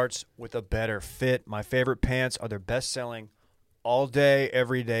comfort starts with a better fit. My favorite pants are their best-selling all-day,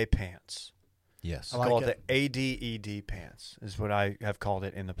 everyday pants. Yes. I I like call it the ADED pants is what I have called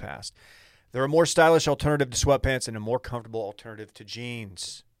it in the past. They're a more stylish alternative to sweatpants and a more comfortable alternative to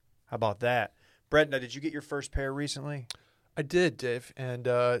jeans. How about that? Brett, now did you get your first pair recently? I did, Dave, and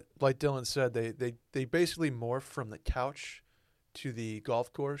like Dylan said, they basically morphed from the couch to the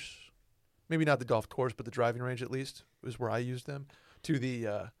golf course. Maybe not the golf course, but the driving range at least was where I used them. To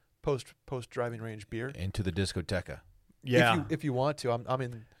the post driving range beer. Into the discoteca. Yeah. If you want to, I'm not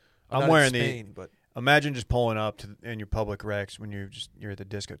wearing in Spain, but Imagine just pulling up in your public recs when you're at the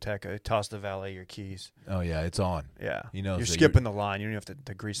discoteca. Toss the valet your keys. Oh yeah, it's on. Yeah, You know, you're so skipping the line. You don't have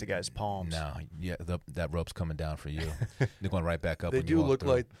to grease the guy's palms. No, yeah, that rope's coming down for you. They're going right back up. they when you do walk look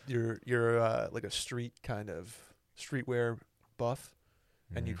through. like you're like a street kind of streetwear buff,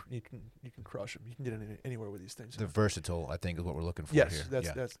 and Mhm. you can crush them. You can get anywhere with these things. They're versatile. I think is what we're looking for Yes, here. that's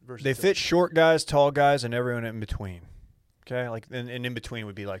yeah. versatile. They fit short guys, tall guys, and everyone in between. Okay, like and in between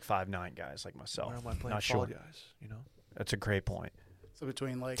would be like 5'9" guys like myself. Why am I playing Not Fall short. Guys? You know, That's a great point. So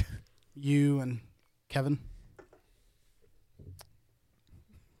between like you and Kevin.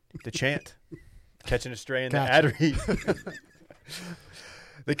 The chant, catching a stray in Gotcha. the ad read.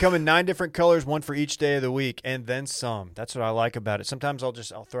 They come in 9 different colors, one for each day of the week, and then some. That's what I like about it. Sometimes I'll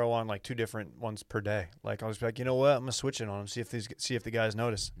throw on like 2 different ones per day. Like I'll just be like, you know what, I'm gonna switch it on them, see if the guys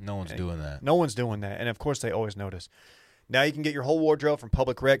notice. No one's doing that. No one's doing that, and of course they always notice. Now you can get your whole wardrobe from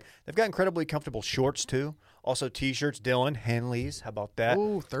Public Rec. They've got incredibly comfortable shorts too. Also T-shirts, Dylan, Henleys. How about that?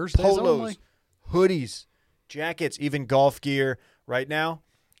 Oh, Thursdays Polos, only. hoodies, jackets, even golf gear. Right now,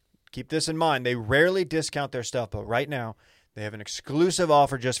 keep this in mind. They rarely discount their stuff, but right now they have an exclusive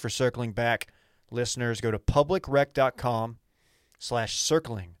offer just for Circling Back listeners. Go to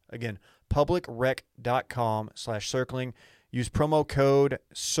publicrec.com/circling. Again, publicrec.com/circling. Use promo code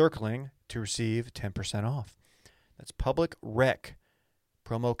CIRCLING to receive 10% off. That's Public Rec.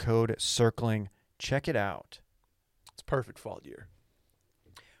 Promo code CIRCLING. Check it out. it's perfect fall gear.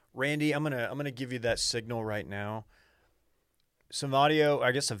 Randy, I'm gonna give you that signal right now. Some audio,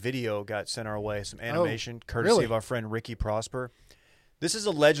 I guess a video got sent our way, some animation, courtesy really? of our friend Ricky Prosper. This is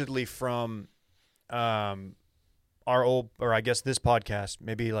allegedly from our old, or I guess this podcast,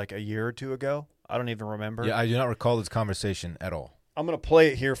 maybe like a year or 2 ago. I don't even remember. Yeah, I do not recall this conversation at all. I'm going to play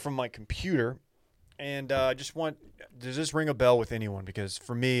it here from my computer, and does this ring a bell with anyone? Because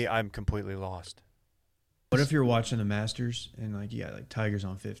for me, I'm completely lost. What if you're watching the Masters and like Tiger's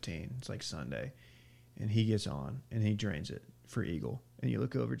on 15? It's like Sunday, and he gets on and he drains it for eagle, and you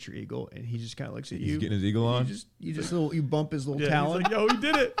look over at your eagle, and he just kind of looks at you. He's getting his eagle on. You bump his little talon. yo, he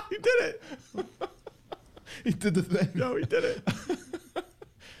did it. He did it. He did the thing. No, he did it.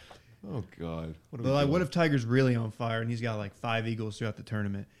 Oh God. But like, what if Tiger's really on fire and he's got like 5 eagles throughout the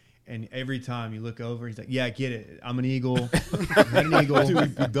tournament? And every time you look over, he's like, "Yeah, I get it. I'm an eagle. I'm an eagle. Dude,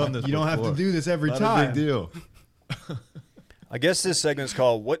 we've done this You don't have to before. do this every Not time." a big deal. I guess this segment's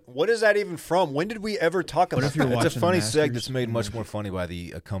called What is that even from? When did we ever talk about if you're that? watching It's a funny the seg Masters that's made and much like- more funny by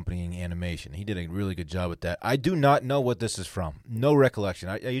the accompanying animation. He did a really good job with that. I do not know what this is from. No recollection.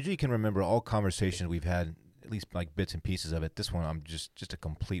 I usually can remember all conversations we've had, at least like bits and pieces of it. This one, I'm just a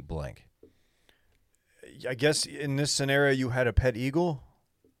complete blank. I guess in this scenario, you had a pet eagle.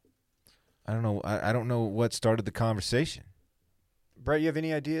 I don't know. I don't know what started the conversation. Brett, you have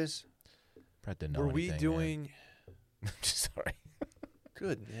any ideas? Brett didn't know Were we anything, doing? man. Sorry.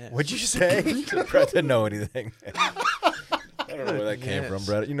 Goodness. What'd you say? Brett didn't know anything. I don't know where that came from, Goodness.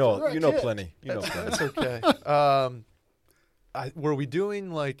 Brett. You know plenty. You know plenty. That's okay. Were we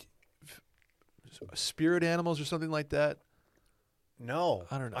doing like spirit animals or something like that? No,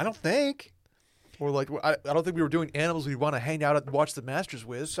 I don't know. I don't think. Or like I don't think we were doing animals we'd want to hang out and watch the Masters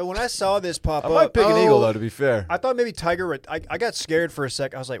with. So when I saw this pop I up, might pick an eagle though. To be fair, I thought maybe Tiger. I got scared for a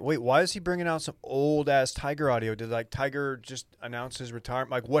sec. I was like, wait, why is he bringing out some old ass Tiger audio? Did like Tiger just announce his retirement?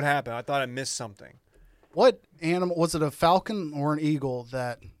 Like, what happened? I thought I missed something. What animal was it? A falcon or an eagle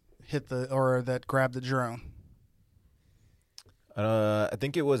that that grabbed the drone? I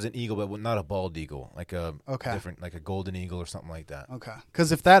think it was an eagle, but not a bald eagle, like a Okay. different, like a golden eagle or something like that. Okay,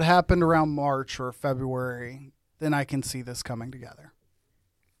 because if that happened around March or February, then I can see this coming together.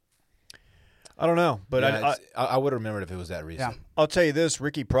 I don't know, but Yeah, I would have remembered if it was that recent. Yeah. I'll tell you this: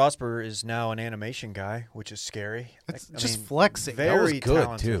 Ricky Prosper is now an animation guy, which is scary. It's I just mean, flexing. very That was good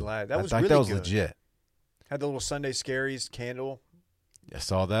talented too. lad. That I was thought really that was good. legit. Had the little Sunday Scaries candle. I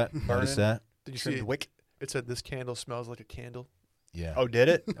saw that. Noticed Burning. that. Did you trimmed see? wick. It said this candle smells like a candle. Yeah. Oh, did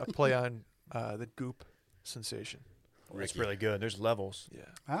it? A play on the Goop sensation. That's really good. There's levels. Yeah.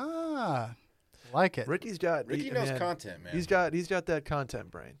 Ah, Like it. Ricky's got Ricky knows content, man. He's got that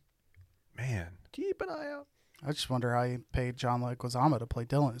content brain. Man. Keep an eye out. I just wonder how he paid John Leguizamo to play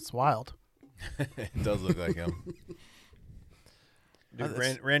Dylan. It's wild. It does look like him.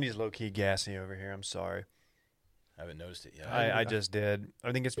 Dude, Randy's low-key gassy over here. I'm sorry. I haven't noticed it yet. I just did.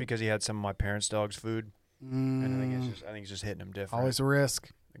 I think it's because he had some of my parents' dog's food. And I think it's just hitting him different. Always a risk.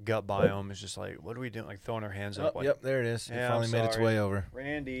 The gut biome is just like, what are we doing? Like throwing our hands up. Like, Yep, there it is. Yeah, It finally I'm made its sorry. way over.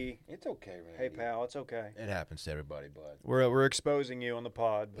 Randy. It's okay, Randy. Hey, pal. It's okay. It happens to everybody, bud. We're exposing you on the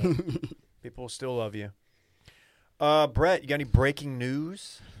pod, but people still love you. Brett, you got any breaking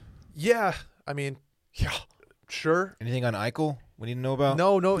news? Yeah, I mean, yeah, sure. Anything on Eichel we need to know about?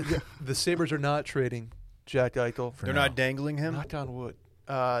 No, the Sabres are not trading Jack Eichel. For They're now. not dangling him? Knock on wood.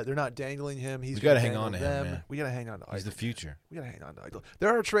 They're not dangling him. He's We gotta gonna hang on to dangle him, them. man. We got to hang on to Eichel. He's the future. We got to hang on to Eichel. There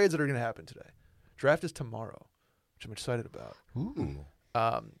are trades that are going to happen today. Draft is tomorrow, which I'm excited about. Ooh.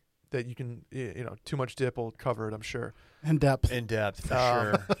 That you can, Too Much Dip will cover it, I'm sure. In depth. In depth, for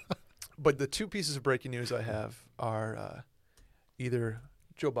Um, sure. But the two pieces of breaking news I have are either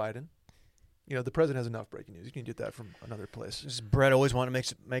Joe Biden. The president has enough breaking news. You can get that from another place. Just Brett always wanted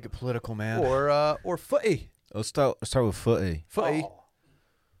to make it political, man. Or Footy. Let's start with Footy. Footy. Oh.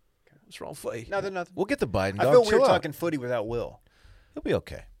 What's wrong with Footy? Nothing. We'll get the Biden. I dog. feel weird Chill out. talking footy without Will. He'll be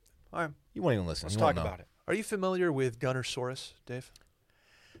okay. All right, You won't even listen. let's You talk won't know. about it. Are you familiar with Gunnersaurus, Dave?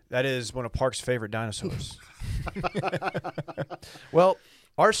 That is one of Park's favorite dinosaurs. Well,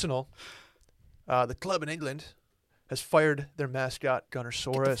 Arsenal, the club in England, has fired their mascot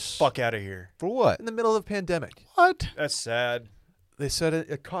Gunnersaurus Fuck out of here. For what? in the middle of a pandemic. What? That's sad. They said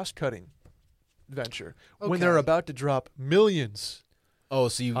a cost-cutting venture when Okay. they're about to drop millions. Oh,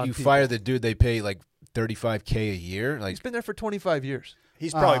 so you On people. fire the dude they pay like $35K a year? Like He's been there for 25 years.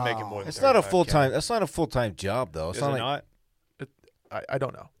 He's probably Oh. making more than it's not a 35K. full time. That's not a full time job though. It's Is not it like not? I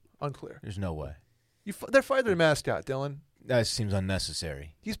don't know. Unclear. there's no way. They're fired their mascot, Dylan. That seems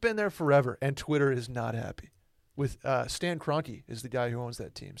unnecessary. He's been there forever, and Twitter is not happy. With Stan Kroenke is the guy who owns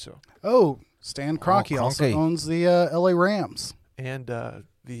that team. So Oh, Stan Kroenke also Kroenke. owns the LA Rams. and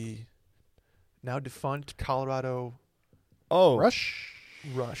the now defunct Colorado Oh, Rush.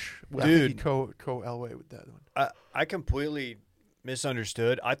 Rush. Dude. I think he co Elway with that one. I completely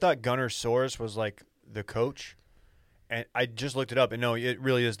misunderstood. I thought Gunnersaurus was like the coach, and I just looked it up, and no, it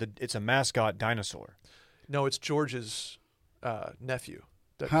really is it's a mascot dinosaur. No, it's George's nephew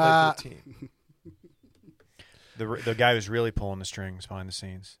that Ha. played for the team. The guy who's really pulling the strings behind the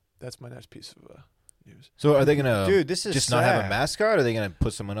scenes. That's my next piece of news. So are they gonna Dude, this is just not have a sad. mascot? Are they gonna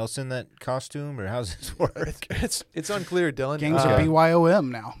put someone else in that costume, or how's this work? It's unclear, Dylan. Gangs Okay. are BYOM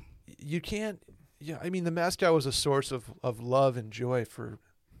now. You can't. Yeah, I mean the mascot was a source of love and joy for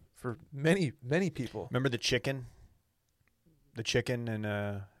many people. Remember the chicken? The chicken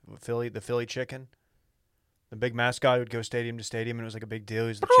in Philly, the Philly chicken? The big mascot would go stadium to stadium, and it was like a big deal. He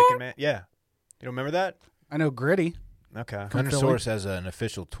was the chicken man. Yeah. You don't remember that? I know Gritty. Okay. Gunnersaurus has an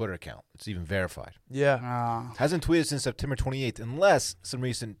official Twitter account. It's even verified. Yeah, Hasn't tweeted since September 28th, unless some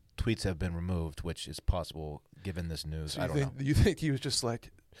recent tweets have been removed, which is possible given this news. so I don't know. you think he was just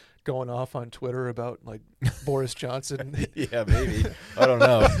like going off on Twitter about like Boris Johnson? Yeah, maybe. I don't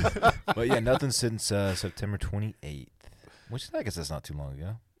know. But yeah, nothing since September 28th. Which I guess that's not too long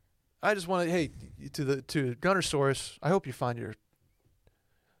ago. I just want to to Gunnersaurus. I hope you find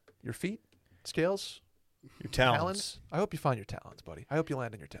your feet, scales, Your talents. talons. I hope you find your talents, buddy. I hope you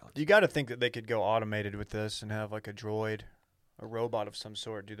land on your talents. You got to think that they could go automated with this and have like a droid, a robot of some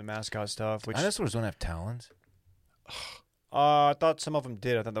sort, do the mascot stuff. Which Dinosaurs don't have talons. I thought some of them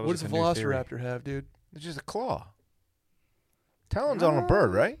did. I thought that was What does a like a new theory. velociraptor have, dude? It's just a claw. Talons on a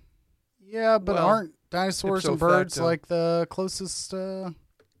bird, right? Yeah, but Well, aren't dinosaurs ipso and birds facto. like the closest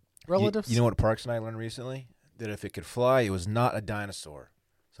relatives? You know what Parks and I learned recently? That if it could fly, it was not a dinosaur.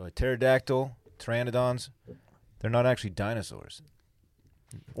 So a pterodactyl, pteranodons, they're not actually dinosaurs.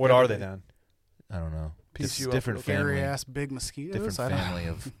 What Yeah, are but they they- then? I don't know. Piece It's you up different real family. Hairy ass big mosquitoes. Different I don't know.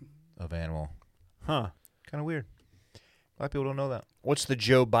 family of animal. Huh. Kind of weird. A lot of people don't know that. What's the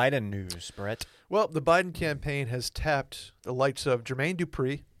Joe Biden news, Brett? Well, the Biden campaign has tapped the likes of Jermaine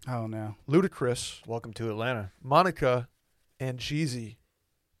Dupri, Oh no. Ludacris, Welcome to Atlanta. Monica, and Jeezy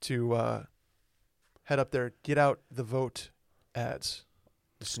to head up their "Get Out the Vote" ads.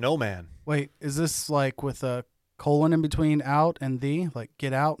 The Snowman. Wait, is this like with a colon in between out and the? Like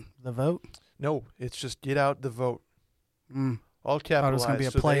get out the vote? No, it's just "Get Out the Vote," Mm. all Thought it capitalized. was going to be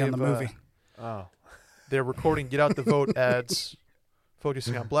a So play they on the have, movie. Oh. They're recording "Get Out the Vote" ads,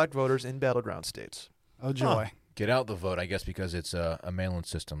 focusing on black voters in battleground states. Oh joy. Get out the vote, I guess, because it's a mail-in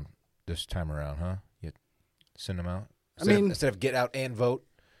system this time around, huh? You send them out. I mean- instead of get out and vote,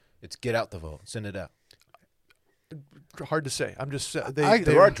 It's get out the vote. Send it out. Hard to say. I'm just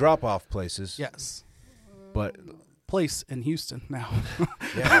There are drop-off places. Yes. But Place in Houston now.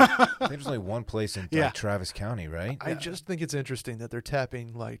 yeah, I think there's only one place in Yeah. Travis County, right? I just think it's interesting that they're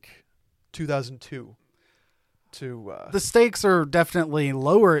tapping like 2002 to The stakes are definitely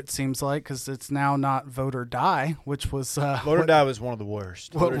lower, it seems like, because it's now not vote or die, which was Vote or die was one of the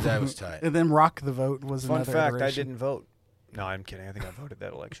worst. Vote or die was tight. And then rock the vote was Fun another fact, iteration. I didn't vote. No, I'm kidding. I think I voted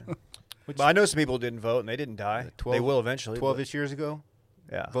that election. But I know some people didn't vote, and they didn't die. 12 they will eventually. 12-ish years ago?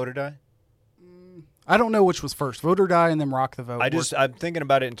 Yeah. Vote or die? I don't know which was first, vote or die, and then rock the vote. I'm thinking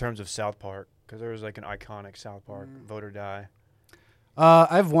about it in terms of South Park, because there was like an iconic South Park, Vote or Die. I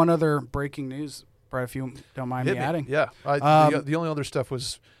have one other breaking news, Brett, if you don't mind hit me me. adding. Yeah. The only other stuff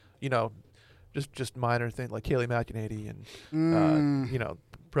was, just minor things like Kayleigh McEnany and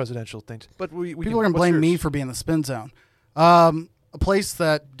presidential things. But we People are going to blame me for being the spin zone. A place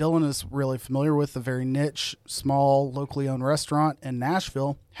that Dylan is really familiar with, a very niche, small, locally owned restaurant in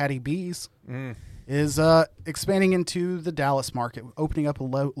Nashville, Hattie B's, is expanding into the Dallas market, opening up a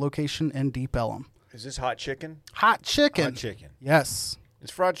location in Deep Ellum. Is this hot chicken? Hot chicken. Hot chicken. Yes.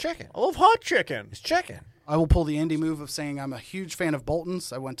 It's fried chicken. I love hot chicken. It's chicken. I will pull the indie move of saying I'm a huge fan of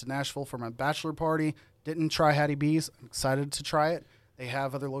Bolton's. I went to Nashville for my bachelor party. Didn't try Hattie B's. I'm excited to try it. They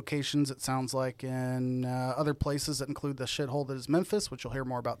have other locations, it sounds like, in other places that include the shithole that is Memphis, which you'll hear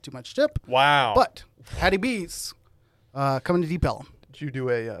more about Too Much Dip. Wow. But Hattie B's coming to Deep Ellum. Did you do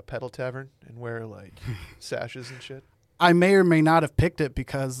a pedal tavern and wear like sashes and shit? I may or may not have picked it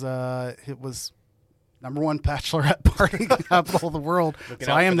because it was number one bachelorette party capital of the world. Looking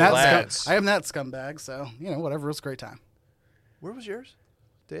So out I am for the that lads. I am that scumbag. So whatever. It was a great time. Where was yours,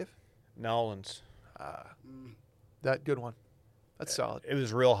 Dave? Nolans. That good one. That's solid. It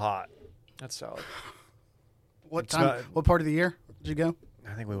was real hot. That's solid. What It's time? not- What part of the year did you go?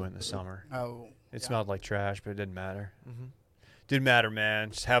 I think we went in the summer. Oh, It smelled like trash, but it didn't matter. Mm-hmm. Didn't matter,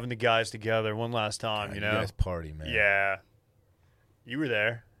 man. Just having the guys together one last time, God, you you know? guys party, man. Yeah. You were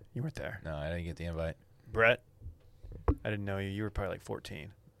there. You weren't there. No, I didn't get the invite. Brett, I didn't know you. You were probably like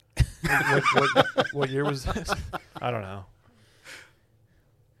 14. What year was this? I don't know.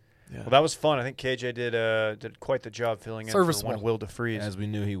 Yeah. Well, that was fun. I think KJ did quite the job filling in for Serviceable. one Will DeFreeze. As we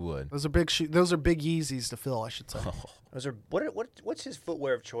knew he would. those are big. Those are big Yeezys to fill, I should say. Those are what's his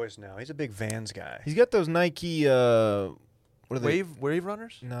footwear of choice now? He's a big Vans guy. He's got those Nike. What are they? Wave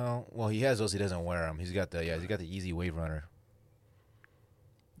runners? No, well, he has those. He doesn't wear them. He's got the Yeezy Wave Runner.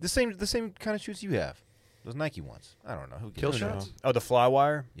 The same kind of shoes you have. Those Nike ones. I don't know who Kill gives a shots? shit. Oh, the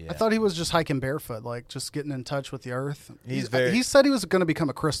Flywire. Yeah. I thought he was just hiking barefoot, like just getting in touch with the earth. He's He said he was going to become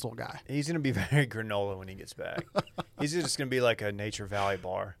a crystal guy. He's gonna be very granola when he gets back. He's just gonna be like a Nature Valley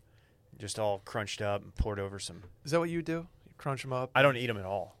bar, just all crunched up and poured over some. Is that what you do? You crunch them up? I don't eat them at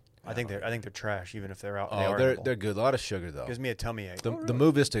all. I think they're trash, even if they're out. Oh, they're good. A lot of sugar though. Gives me a tummy ache. The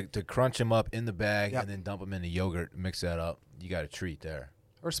move is to crunch them up in the bag Yep. and then dump them in the yogurt. Mix that up. You got a treat there.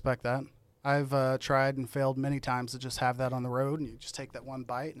 I respect that. I've tried and failed many times to just have that on the road, and you just take that one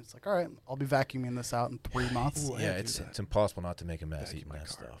bite, and it's like, all right, I'll be vacuuming this out in 3 months. Ooh, I yeah, had to it's do that. it's impossible not to make a mess Vacuum eating my that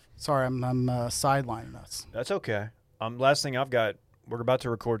car. stuff. Sorry, I'm sidelining us. That's okay. Last thing I've got, we're about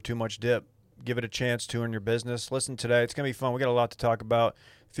to record Too Much Dip. Give it a chance to earn your business. Listen today. It's going to be fun. We got a lot to talk about.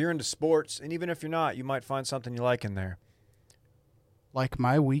 If you're into sports, and even if you're not, you might find something you like in there. Like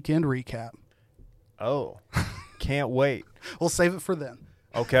my weekend recap. Oh, can't wait. We'll save it for then.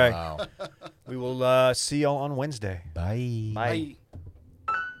 Okay. Wow. We will see y'all on Wednesday. Bye. Bye.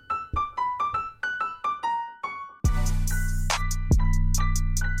 Bye.